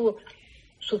estu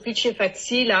sufiĉe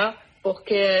facila por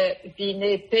ke vi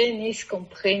ne penis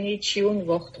kompreni ĉiun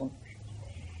vorton.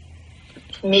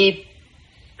 Mi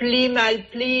pli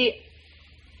malpli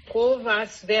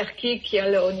provas verki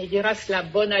kiel oni diras la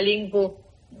bona lingvo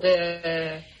de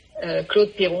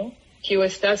Claude Piron, kiu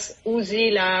estas uzi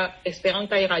la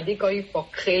esperantaj radikoj por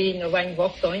krei novajn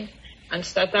vortojn,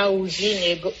 anstataŭ uzi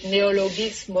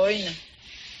neologismojn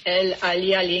el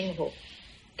alia lingvo.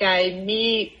 Kaj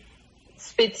mi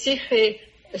specife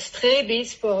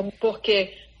strebis por ke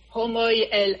homoj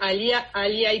el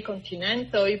aliaj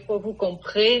kontinentoj povu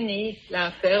kompreni la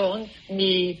aferon.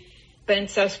 Mi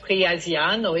pensas pri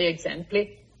azianoj, ekzemple,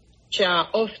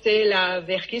 ĉar ofte la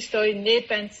verkistoj ne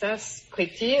pensas pri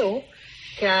tio,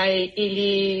 kaj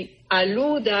ili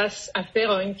aludas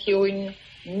aferojn kiujn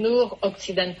nur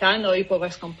okcidentanoj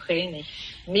povas kompreni.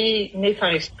 Mi ne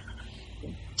faris.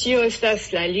 Tio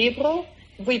estas la libro.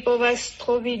 Vi povas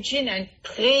trovi ĝin en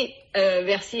 3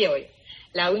 versioj.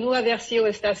 La unua versio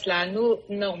estas la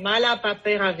normala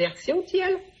papera versio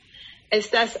tiel.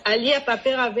 Estas alia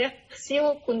papera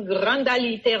versio kun granda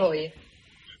literoj.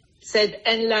 Sed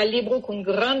en la libro kun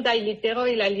grandaj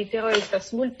literoj, la literoj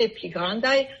estas multe pli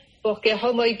grandaj, por ke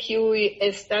homoj kiuj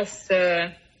estas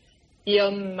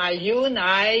iom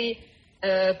maljunaj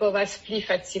povas pli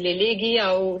facile legi,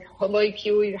 aŭ homoj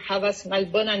kiuj havas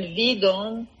malbonan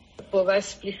vidon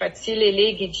povas pli facile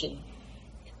legi ĝin.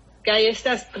 Kaj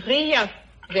estas tria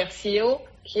versio,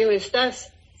 kiu estas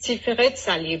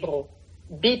cifereca libro,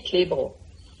 bitlibro.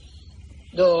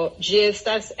 Do ĝi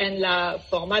estas en la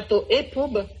formato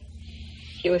EPUB,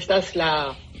 kiu estas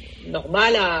la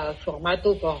normala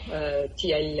formato por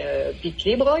tiel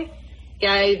bitlibroj,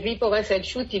 kaj vi povas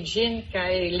elŝuti ĝin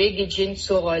kaj legi ĝin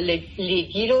sur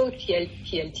legilo tiel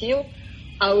tio,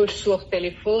 aŭ sur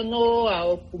telefono,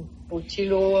 aŭ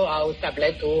utilo aŭ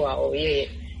tableto aŭ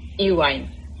iu ajn.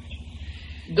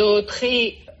 Do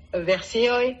 3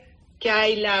 versioj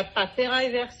kaj la paperaj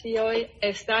versioj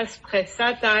estas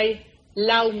presataj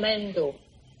laŭ mendo.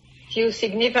 Tio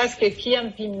signifas ke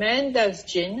kiam vi mendas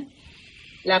ĝin,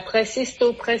 la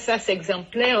presisto presas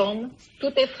ekzempleron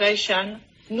tute freŝan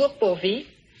nur por vi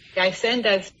kaj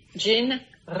sendas ĝin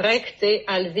rekte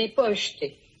al vi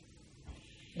poŝte.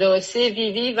 Do se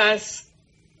vi vivas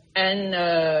en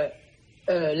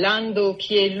lando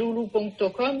kie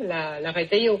lulu.com, la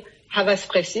retejo havas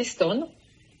presiston,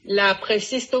 la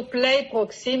presisto plej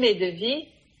proksime de vi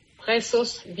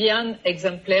presos vian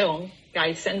ekzempleron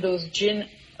kaj sendos ĝin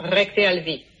rekte al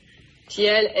vi.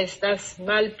 Tiel estas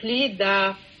malpli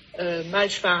da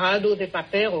malŝparado de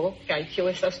papero kaj tio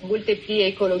estas multe pli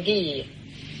ekologie.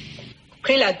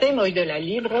 Pri la temoj de la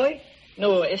libroj,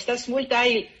 estas multaj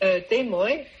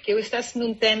temoj kiuj estas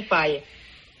nuntempaj.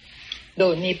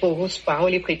 Do ni povus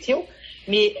paroli pri tio.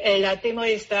 La temo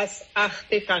estas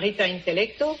artefarita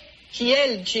intelekto,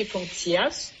 kiel ĝi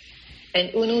funkcias. En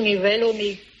unu nivelo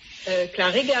mi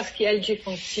klarigas kiel ĝi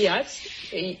funkcias.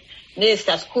 Ne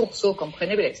estas kurso,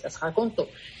 kompreneble, estas rakonto.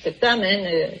 Sed tamen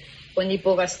oni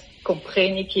povas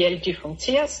kompreni kiel ĝi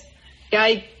funkcias.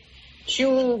 Kaj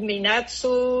ĉiu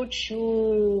minaco,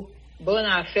 ĉiu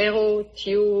bona afero,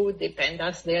 tiu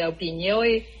dependas de la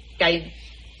opinioj, kaj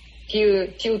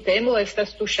tiu temo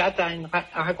estas tuŝata en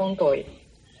rakontoj.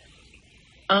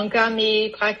 Ankaŭ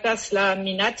mi traktas la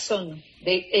minacon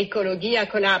de ekologia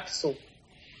kolapso.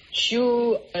 Ĉu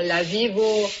la vivo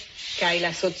kaj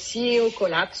la socio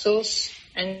kolapsos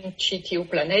en ĉi tiu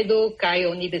planedo kaj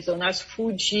oni bezonas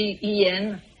fuĝi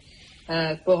ien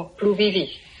por pluvivi.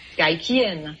 Kaj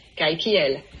kien kaj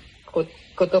kiel?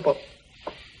 Kotopo.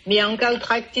 Mi ankaŭ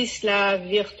traktis la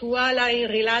virtualaj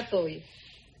rilatoj.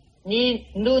 Ni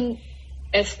nun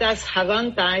estas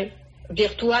havantaj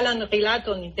virtualan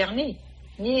rilaton inter ni.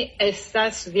 Ni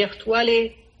estas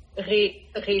virtuale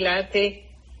rilate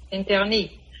inter ni.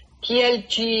 Kiel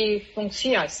ĝi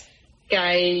funkcias?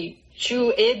 Kaj ĉu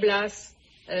eblas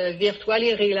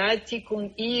virtuale rilati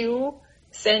kun iu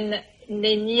sen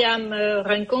neniam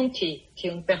renkonti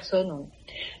tiun personon?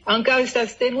 Ankaŭ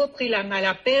estas temo pri la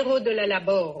malapero de la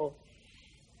laboro.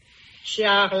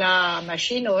 Ĉar la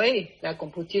maŝinoj, la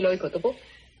komputiloj kotopo,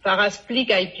 faras pli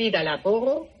kaj pli da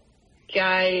laboro,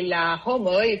 kaj la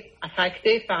homoj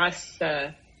fakte faras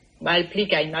malpli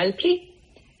kaj malpli,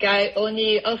 kaj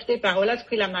oni ofte parolas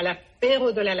pri la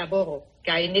malapero de la laboro,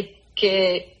 kaj ne ke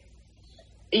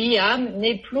iam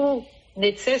ne plus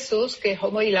necessos que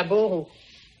homoi laboru,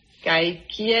 kai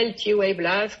kiel tiu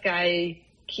eblas, kai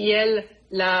kiel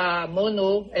la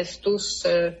mono estus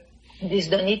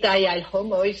disdonitai al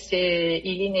homoi se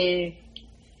ili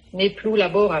ne plus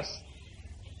laboras.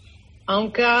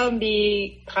 Anca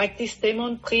mi tractis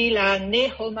temon pri la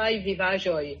ne-homai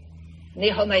vivajoi.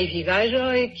 Ne-homai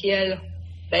vivajoi, kiel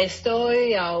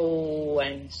bestoi, au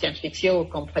en science-fiction,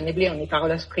 comprenebli, oni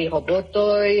parolas pri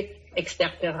robotoi,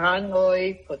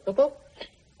 extraterranoi, potopo.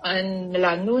 En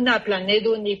la nuna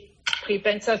planedo ni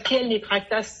pripensas kiel ni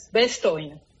tractas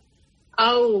bestoin,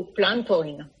 au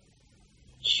plantoin.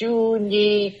 Ciu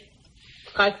ni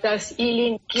tractas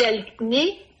ilin kiel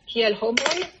ni, kiel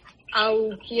homoi,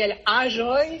 au kiel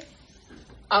agioi,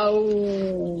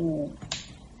 au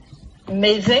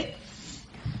meze.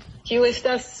 Tio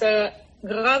estas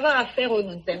grava afero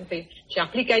nuntempe. Ĉar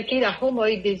pli kaj pli la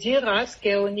homoj deziras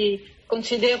ke oni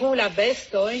konsideru la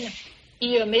bestoin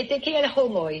iomete kiel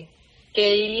homoj, ke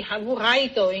ili havu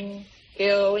rajtojn, ke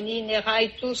oni ne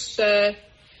rajtus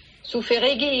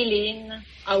suferigi ilin,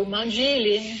 au manĝi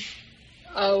ilin,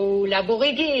 au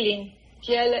laborigi ilin.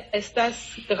 Tiel estas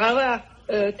grava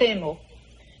temo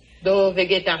do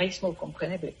vegetarismo,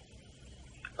 compreneble.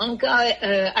 Anca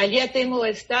alia temo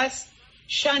estas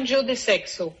ŝanĝo de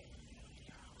sekso.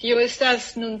 Tio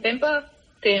estas nuntempa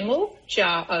temo,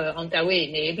 ĉar antaŭe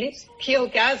ne eblis. Kio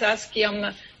okazas kiam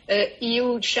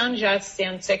iu ŝanĝas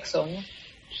sian sekson?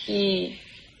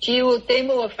 Tiu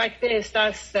temo fakte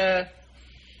estas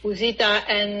uzita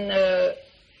en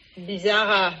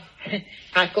bizara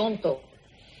rakonto.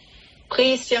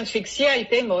 Pri science-ficciaj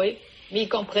temoj mi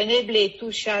compreneble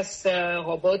tuŝas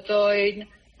robotojn,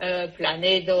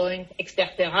 planedojn,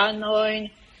 extraterranojn,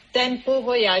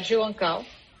 tempo-vojaĝo ankaŭ.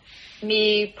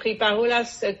 Mi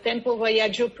priparolas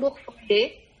tempo-vojaĝo plurfoje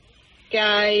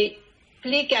kaj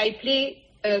pli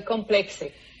komplekse.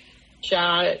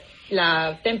 Ĉar la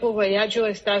tempo-vojaĝo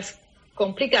estas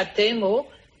komplika temo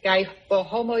kaj por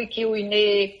homoj kiuj ne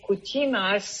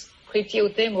kutimas pri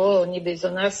tiu temo oni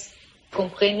bezonas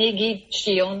komprenigi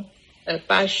ĉion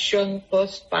paŝon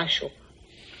post paŝo.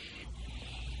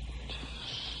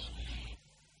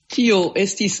 Tio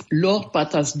estis Laure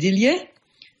Patas-Dillier,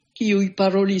 kiuj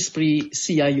parolis pri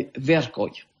siaj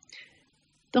verkoj.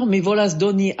 Do mi volas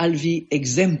doni al vi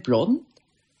ekzemplon.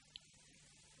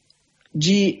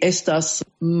 Ĝi estas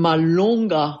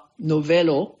mallonga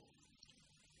novelo,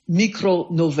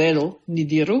 mikronovelo, ni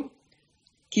diru,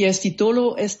 kies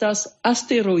titolo estas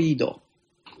Asteroido.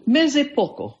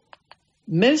 Mezepoko,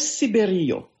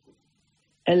 Mez-Siberio,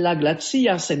 en la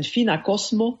glacia senfina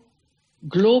kosmo,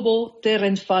 globo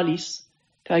terenfalis,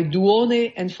 kaj duone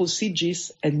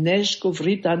enfosigis en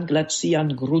neĝkovritan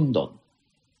glacian grundon.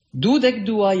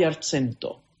 22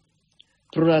 jarcento.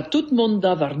 Pro la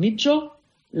tutmonda varmiĝo,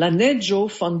 la neĝo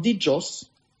fondiĝos,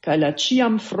 kaj la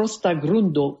ĉiam frosta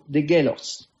grundo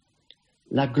degelos.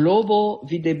 La globo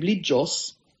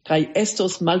videbliĝos, kaj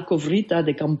estos malkovrita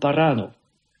de kamparano.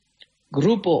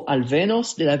 Grupo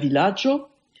alvenos de la vilaĝo,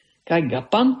 kaj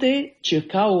gapante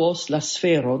ĉirkaŭos la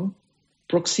sferon,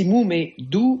 proximume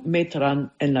 2 metran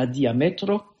en la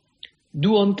diametro,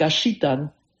 duon kaŝitan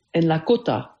en la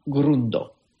kota grundo.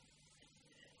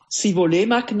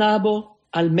 Scivolema knabo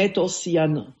almetos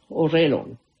sian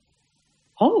orelon.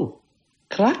 Oh,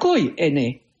 krakoj ene!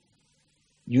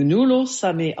 Junulo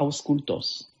same aŭskultos.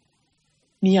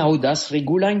 Mi aŭdas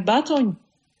regulajn batojn,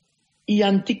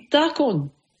 ian tiktakon.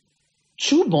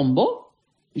 Ĉu bombo?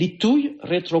 Li tuj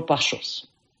retropaŝos.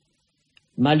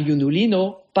 Maljunulino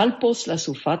palpos la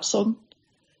surfacon,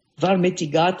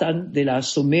 varmetigatan de la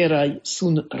someraj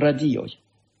sunradioj.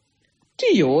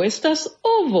 Tio estas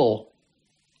ovo!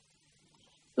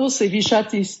 Se vi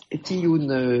ŝatis tiun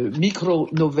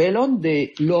mikronovelon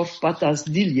de Laure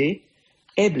Patas-Dillier,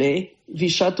 eble vi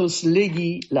ŝatos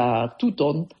legi la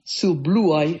tuton sur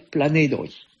bluaj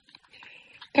planedoj.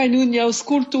 Kaj nun ni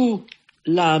aŭskultu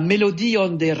la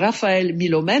melodion de Rafael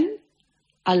Milomén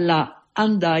al la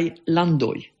Andaj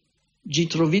landoj. Ĝi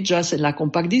troviĝas en la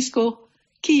kompaktdisko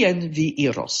Kien vi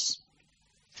iros.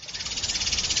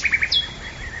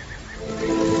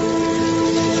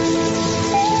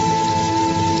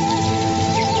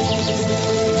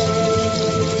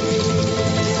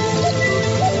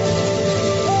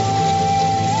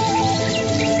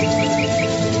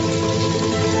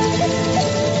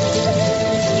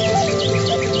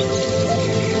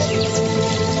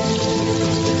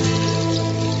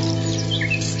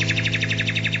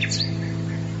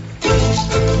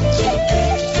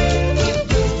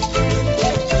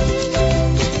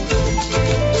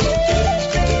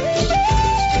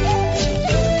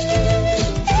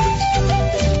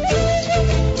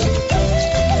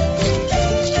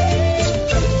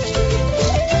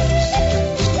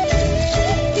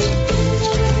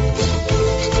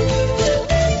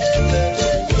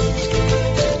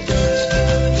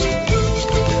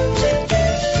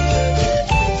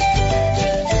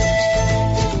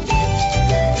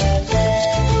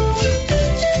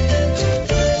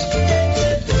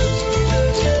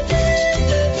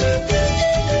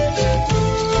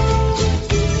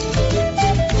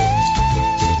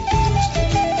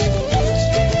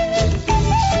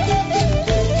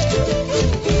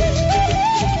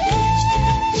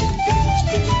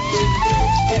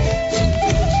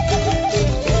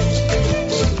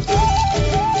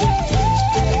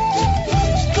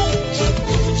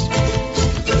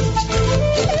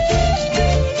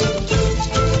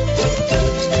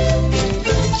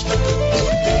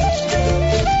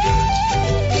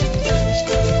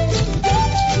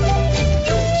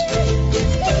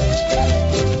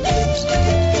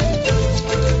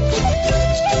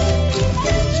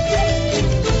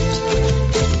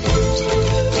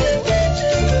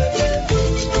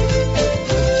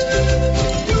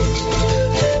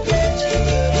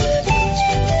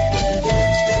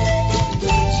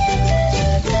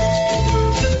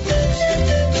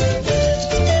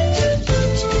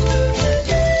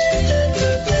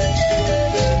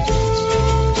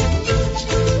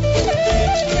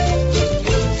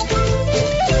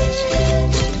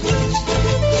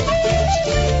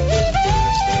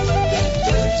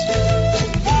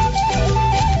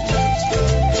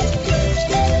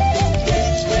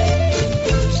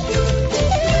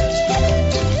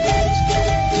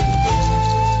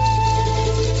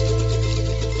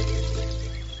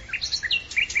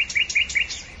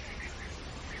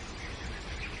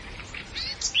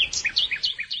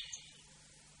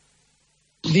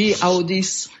 Vi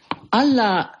audis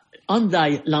alla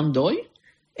andai landoi,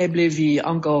 eble vi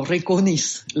ancora rekonis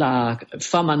la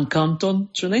faman canton,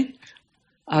 ĉu ne?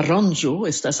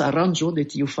 Estas aranĝo de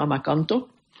tiu fama canto.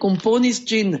 Componis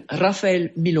gin Rafael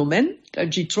Milomen, kaj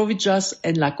ĝi troviĝas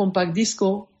en la kompaktdisko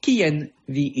Kien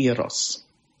vi iros.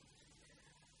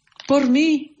 Por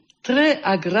mi tre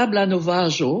agrabla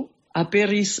novaĵo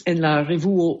aperis en la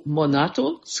revuo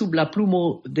Monato sub la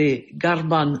plumo de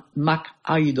Garban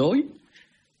Mac-Aidoj,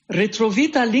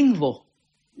 retrovita lingvo,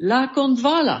 la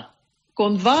Kondvala.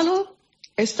 Kondvalo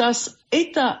estas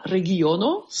eta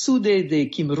regiono sude de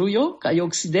Kimrujo kaj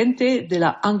okcidente de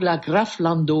la angla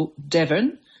graflando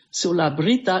Devon sur la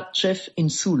brita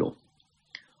ĉefinsulo.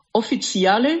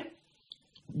 Oficiale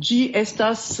ĝi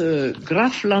estas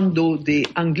graflando de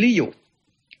Anglio,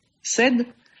 sed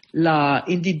la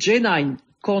indiĝenajn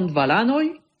kondvalanoj,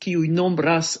 kiuj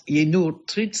nombras je nur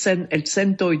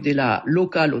 300% de la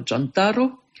loka loĝantaro,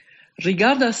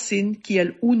 rigardas sin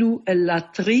kiel unu el la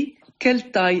 3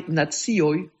 keltaj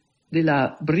nacioj de la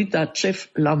brita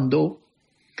ĉeflando,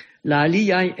 la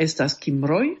aliaj estas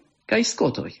kimroj kaj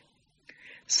skotoj.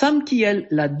 Samkiel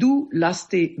la 2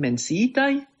 laste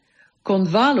menciitaj,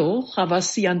 Kondvalo havas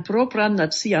sian propran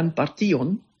nacian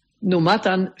partion,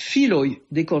 nomatan Filoj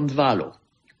de Kondvalo,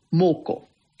 Moko,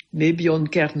 Nebion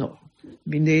Kerno.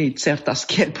 Mi ne certas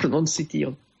kiel prononci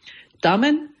tion.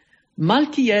 Tamen,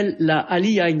 malkiel la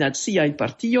aliaj naciaj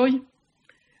partioj,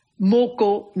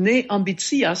 Moko ne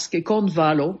ambicias ke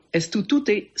Kondvalo estu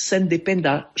tute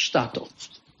sendependa ŝtato.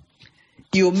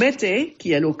 Iomete,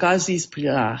 kiel okazis pri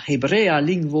la hebrea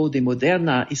lingvo de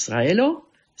moderna Israelo,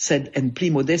 sed en pli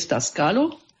modesta skalo,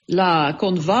 la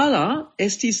Kondvala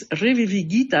estis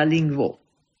revivigita lingvo.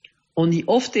 Oni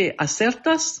ofte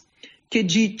asertas ke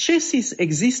ĝi ĉesis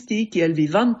ekzisti kiel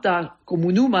vivanta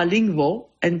komunuma lingvo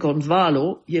en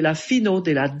Kondvalo je la fino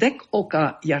de la 10-oka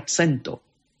jarcento.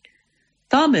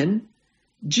 Tamen,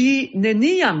 ĝi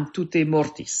neniam tute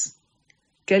mortis.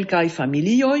 Kelkaj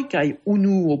familioj kaj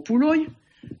unuopuloj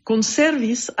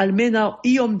konservis almenaŭ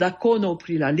iom da kono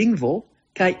pri la lingvo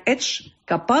kaj eĉ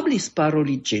kapablis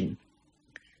paroli ĝin.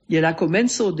 Je la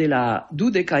komenco de la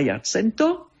 20. jarcento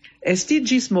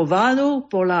estiĝis movado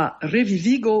por la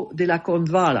revivigo de la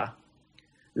Kondvala.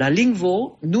 La lingvo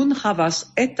nun havas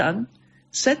etan,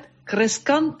 sed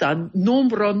kreskantan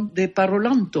nombron de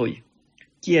parolantoj,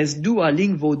 kies dua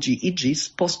lingvo ĝi iĝis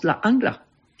post la angla,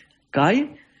 kaj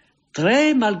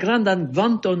tre malgrandan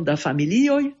kvanton da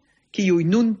familioj, kiuj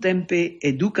nuntempe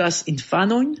edukas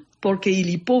infanojn, por ke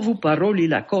ili povu paroli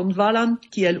la Kondvalan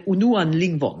kiel unuan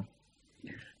lingvon.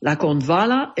 La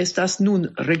Kondvala estas nun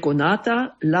rekonata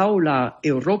laŭ la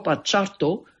Eŭropa Ĉarto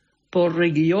por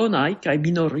regionaj kaj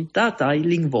minoritataj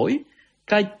lingvoj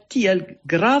kaj kiel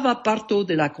grava parto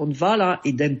de la Kondvala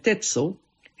identeco,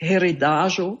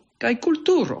 heredaĵo kaj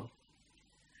kulturo.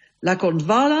 La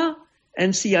Kondvala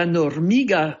en sia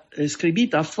normiga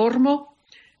skribita formo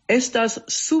estas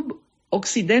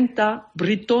sub-okcidenta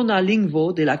britona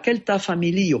lingvo de la kelta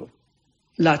familio,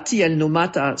 la tiel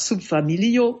nomata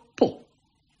subfamilio Po.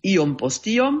 Iom post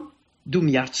iom, dum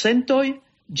jarcentoj,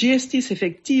 ĝi estis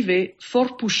efektive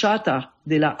forpuŝata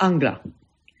de la angla.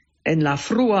 En la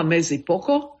frua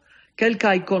mezepoko,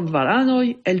 kelkaj kondvalanoj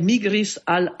elmigris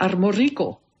al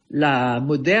Armorico, la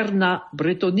moderna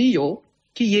Bretonio,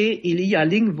 kie ilia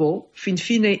lingvo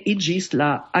finfine iĝis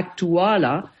la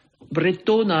aktuala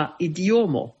bretona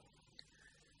idiomo.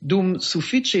 Dum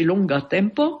sufiĉe longa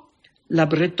tempo, la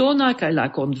bretona kaj la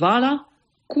kondvala,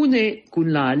 kune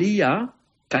kun la alia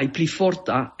kaj pli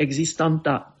forta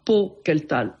ekzistanta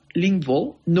po-kelta lingvo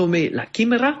nome la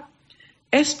kimra,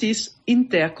 estis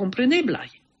interkompreneblaj.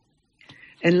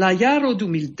 En la jaro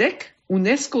 2010,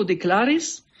 UNESCO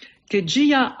deklaris ke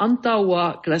ĝia antaŭa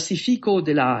klasifiko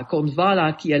de la Kondvala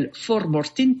kiel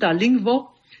formortinta lingvo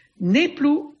ne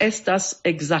plu estas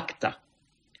ekzakta.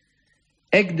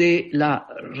 Ekde la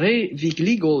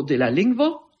revigligo de la lingvo,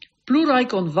 pluraj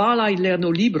kondvalaj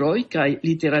lernolibroj kaj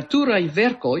literaturaj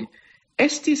verkoj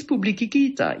estis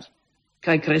publikigitaj,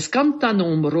 kaj kreskanta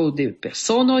nombro de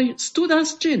personoj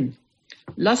studas ĝin.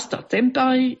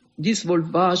 Lastatempaj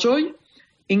disvolvaĵoj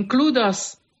inkludas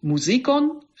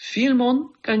muzikon, filmon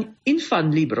kaj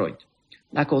infanlibrojn.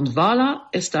 La Kondvala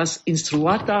estas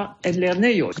instruata en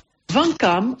lernejoj.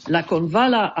 Kvankam la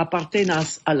Kondvala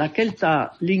apartenas al la kelta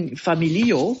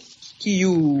familio,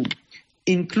 kiu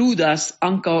inkludas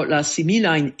ankaŭ la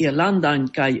similajn irlandan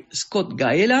kaj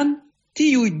skotgaelan,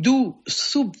 tiuj du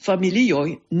subfamilioj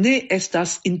ne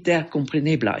estas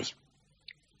interkompreneblaj.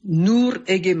 Nur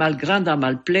ege malgranda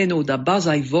malpleno da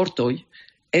bazaj vortoj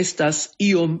estas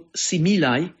iom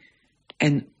similaj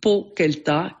en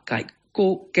po-kelta kaj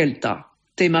ko-kelta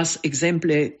Temas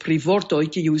exemple pri vortoj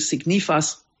kiu signifas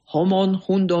homon,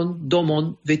 hundon,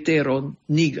 domon, veteron,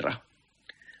 nigra.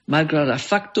 Malgra la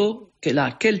facto che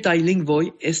la keltaj lingvoj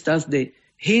estas de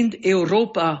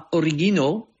Hind-Europa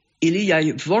origino, iliaj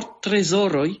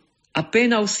vorttresoroj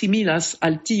apenaŭ similas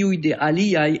al tiuj de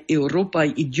aliaj eŭropaj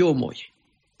idiomoj.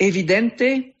 Evidente,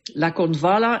 la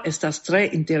konvala estas tre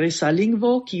interesa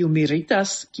lingvo, kiu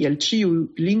meritas, kiel ĉiu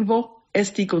lingvo,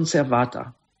 esti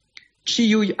konservata.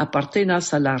 Ĉiuj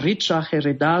apartenas al la riĉa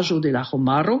heredaĵo de la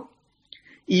homaro.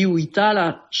 Iu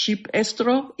itala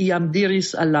ŝipestro iam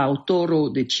diris al la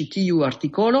aŭtoro de ĉi tiu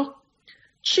artikolo: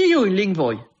 ĉiuj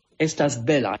lingvoj estas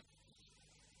belaj.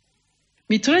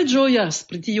 Mi tre ĝojas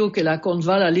pri tio, ke la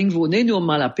konvala lingvo ne nur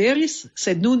malaperis,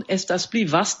 sed nun estas pli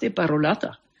vaste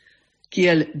parolata.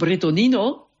 Kiel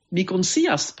bretonino, mi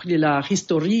konscias pri la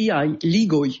historiaj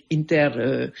ligoj inter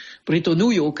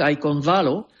Bretonujo kaj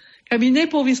konvalo, kaj mi ne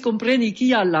povis kompreni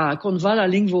kial la konvala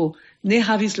lingvo ne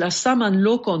havis la saman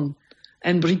lokon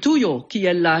en Britujo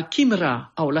kiel la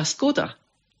kimra aŭ la skota.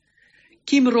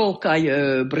 Kimro kaj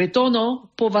bretono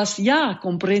povas ja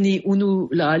kompreni unu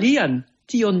la alian.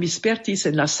 Tion mi spertis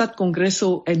en la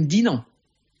SAT-kongreso en Dinan.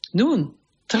 Nun,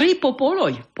 3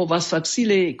 popoloj povas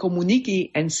facile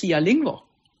komuniki en sia lingvo.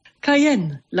 Kaj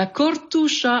jen la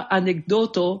kortuŝa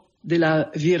anekdoto de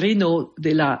la virino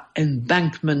de la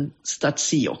Embankment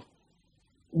stacio.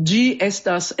 Ĝi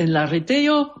estas en la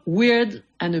retejo Weird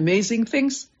and Amazing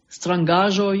Things,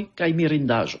 strangaĵoj kaj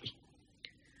mirindaĵoj.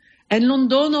 En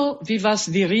Londono vivas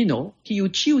virino, kiu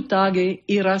ĉiutage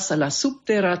iras al la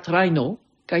subtera trajno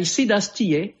kaj sidas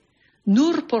tie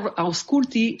nur por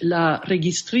aŭskulti la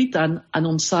registritan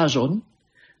anoncaĵon,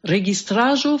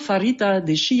 registraĵo farita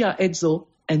de ŝia edzo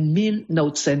en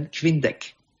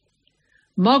 1950.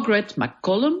 Margaret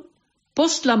McCollum,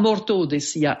 post la morto de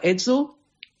sia edzo,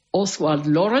 Oswald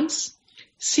Lawrence,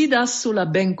 sidas sur la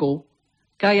benko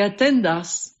kaj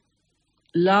atendas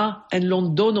la en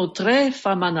Londono tre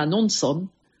faman anoncon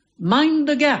Mind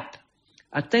the Gap,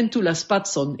 atentu la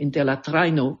spacon inter la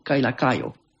trajno kaj la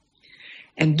kajo.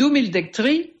 En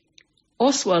 2013,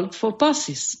 Oswald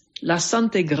forpasis,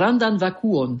 lasante grandan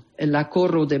vakuon en la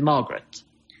koro de Margaret.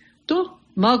 Do,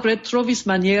 Margaret trovis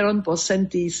manieron por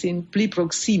senti sin pli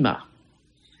proksima.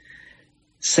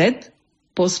 Sed,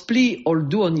 post pli ol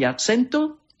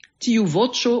duonjarcento, tiu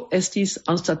voĉo estis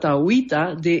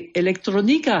anstataŭita de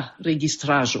elektronika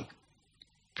registraĵo.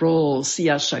 Pro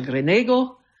sia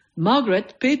ŝagrenego,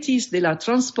 Margaret petis de la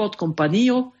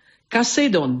transportkompanio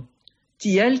kasedon,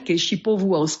 tiel ke ŝi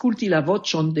povu aŭskulti la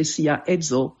voĉon de sia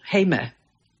edzo hejme.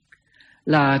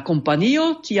 La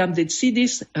kompanio tiam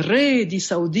decidis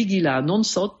redisaŭdigi la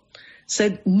anoncon,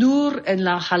 sed nur en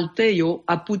la haltejo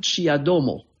apud ŝia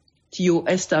domo. Tio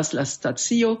estas la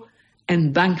stacio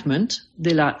Embankment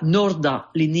de la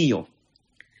norda linio.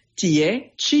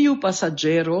 Tie, ĉiu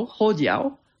pasaĝero hodiaŭ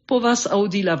povas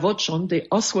aŭdi la voĉon de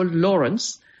Oswald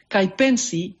Lawrence kaj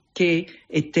pensi, ke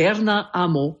eterna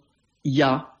amo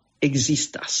ja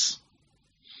existas.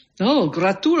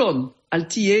 Gratulon al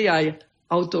tieaj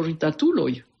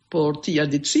aŭtoritatuloj por tia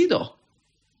decido.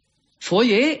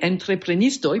 Foje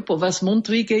entreprenistoj povas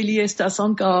montri, ke ili estas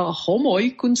ankaŭ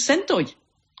homoj kun sentoj.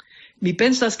 Mi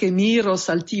pensas, ke mi iros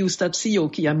al tiu stacio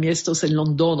kiam mi estos en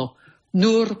Londono,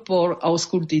 nur por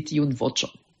aŭskulti tiun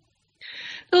voĉon.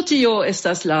 Tio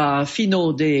estas la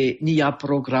fino de nia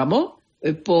programo.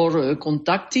 Por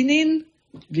kontakti nin,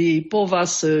 vi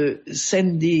povas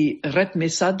sendi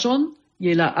retmesaĝon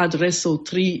je la adreso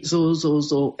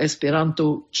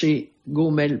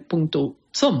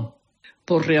 3zozozoesperanto@gmail.com.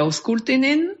 Por reaŭskulti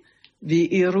nin, vi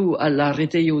iru al la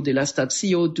retejo de la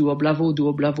stacio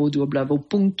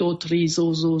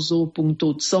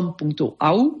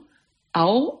www.3zozozo.com.au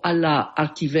aŭ al la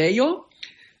arkivejo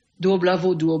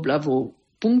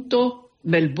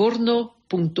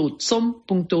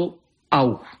www.melbourno.com.au.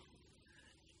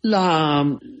 La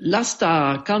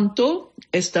lasta canto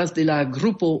estas de la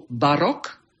grupo Baroque.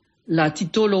 La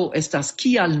titolo estas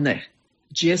Kial ne?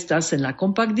 Ĝi estas en la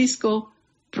kompaktdisko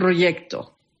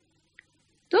Projekto.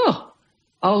 Do,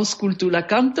 aŭskultu la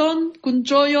kanton kun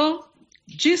ĝojo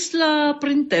ĝis la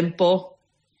printempo.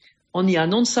 Oni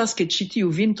anoncas, ke ĉi tiu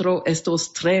vintro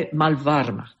estos tre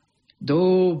malvarma.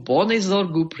 Do, bone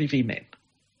zorgu pri vi mem.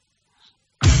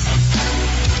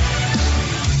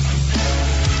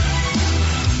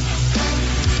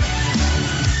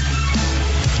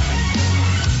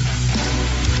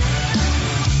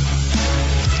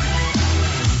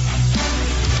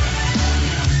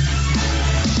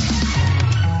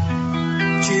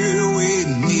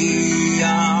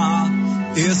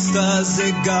 Estas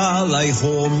egalaj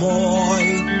homoj,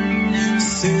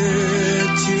 sed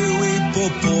ĉiuj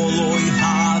popoloj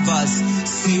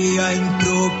sia in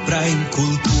propria in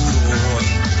culturoi.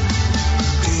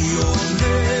 Io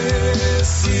ne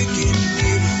sigin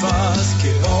irfas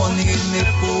che oni ne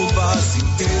povas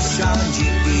interŝanĝi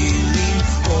ilin,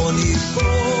 oni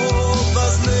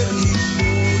povas lerni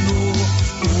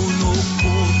unu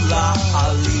kun la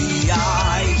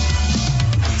aliaj.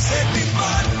 Se mi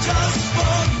manĝas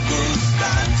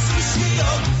bongustan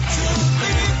suŝion, ĉu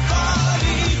mi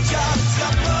fariĝas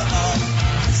Japanon?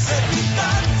 Se mi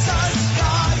dancas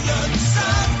gajan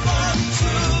sambon,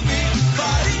 ĉu mi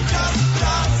fariĝas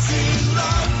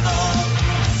Brazilano?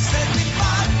 Se mi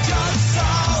manĝas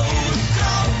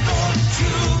sauerkrauton,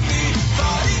 ĉu mi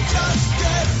fariĝas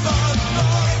Germano?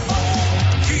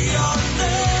 Kial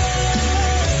ne?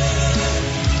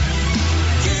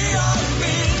 Kial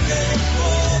mi ne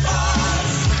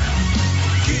povas?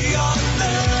 Kial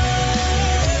ne?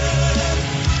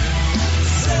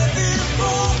 Se vi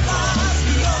povas,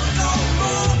 mi ankaŭ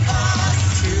povas.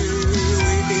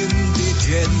 Ĉiuj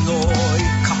indiĝenoj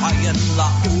kaj en la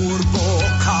urbo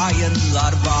kaj en la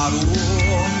arbaro,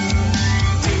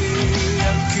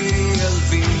 tiel kiel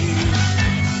vi,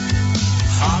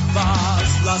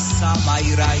 havas la samaj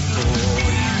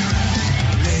rajtoj.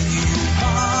 Neniu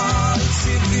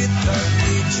malcivita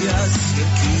iĝas,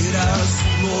 ekiras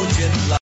loĝi en la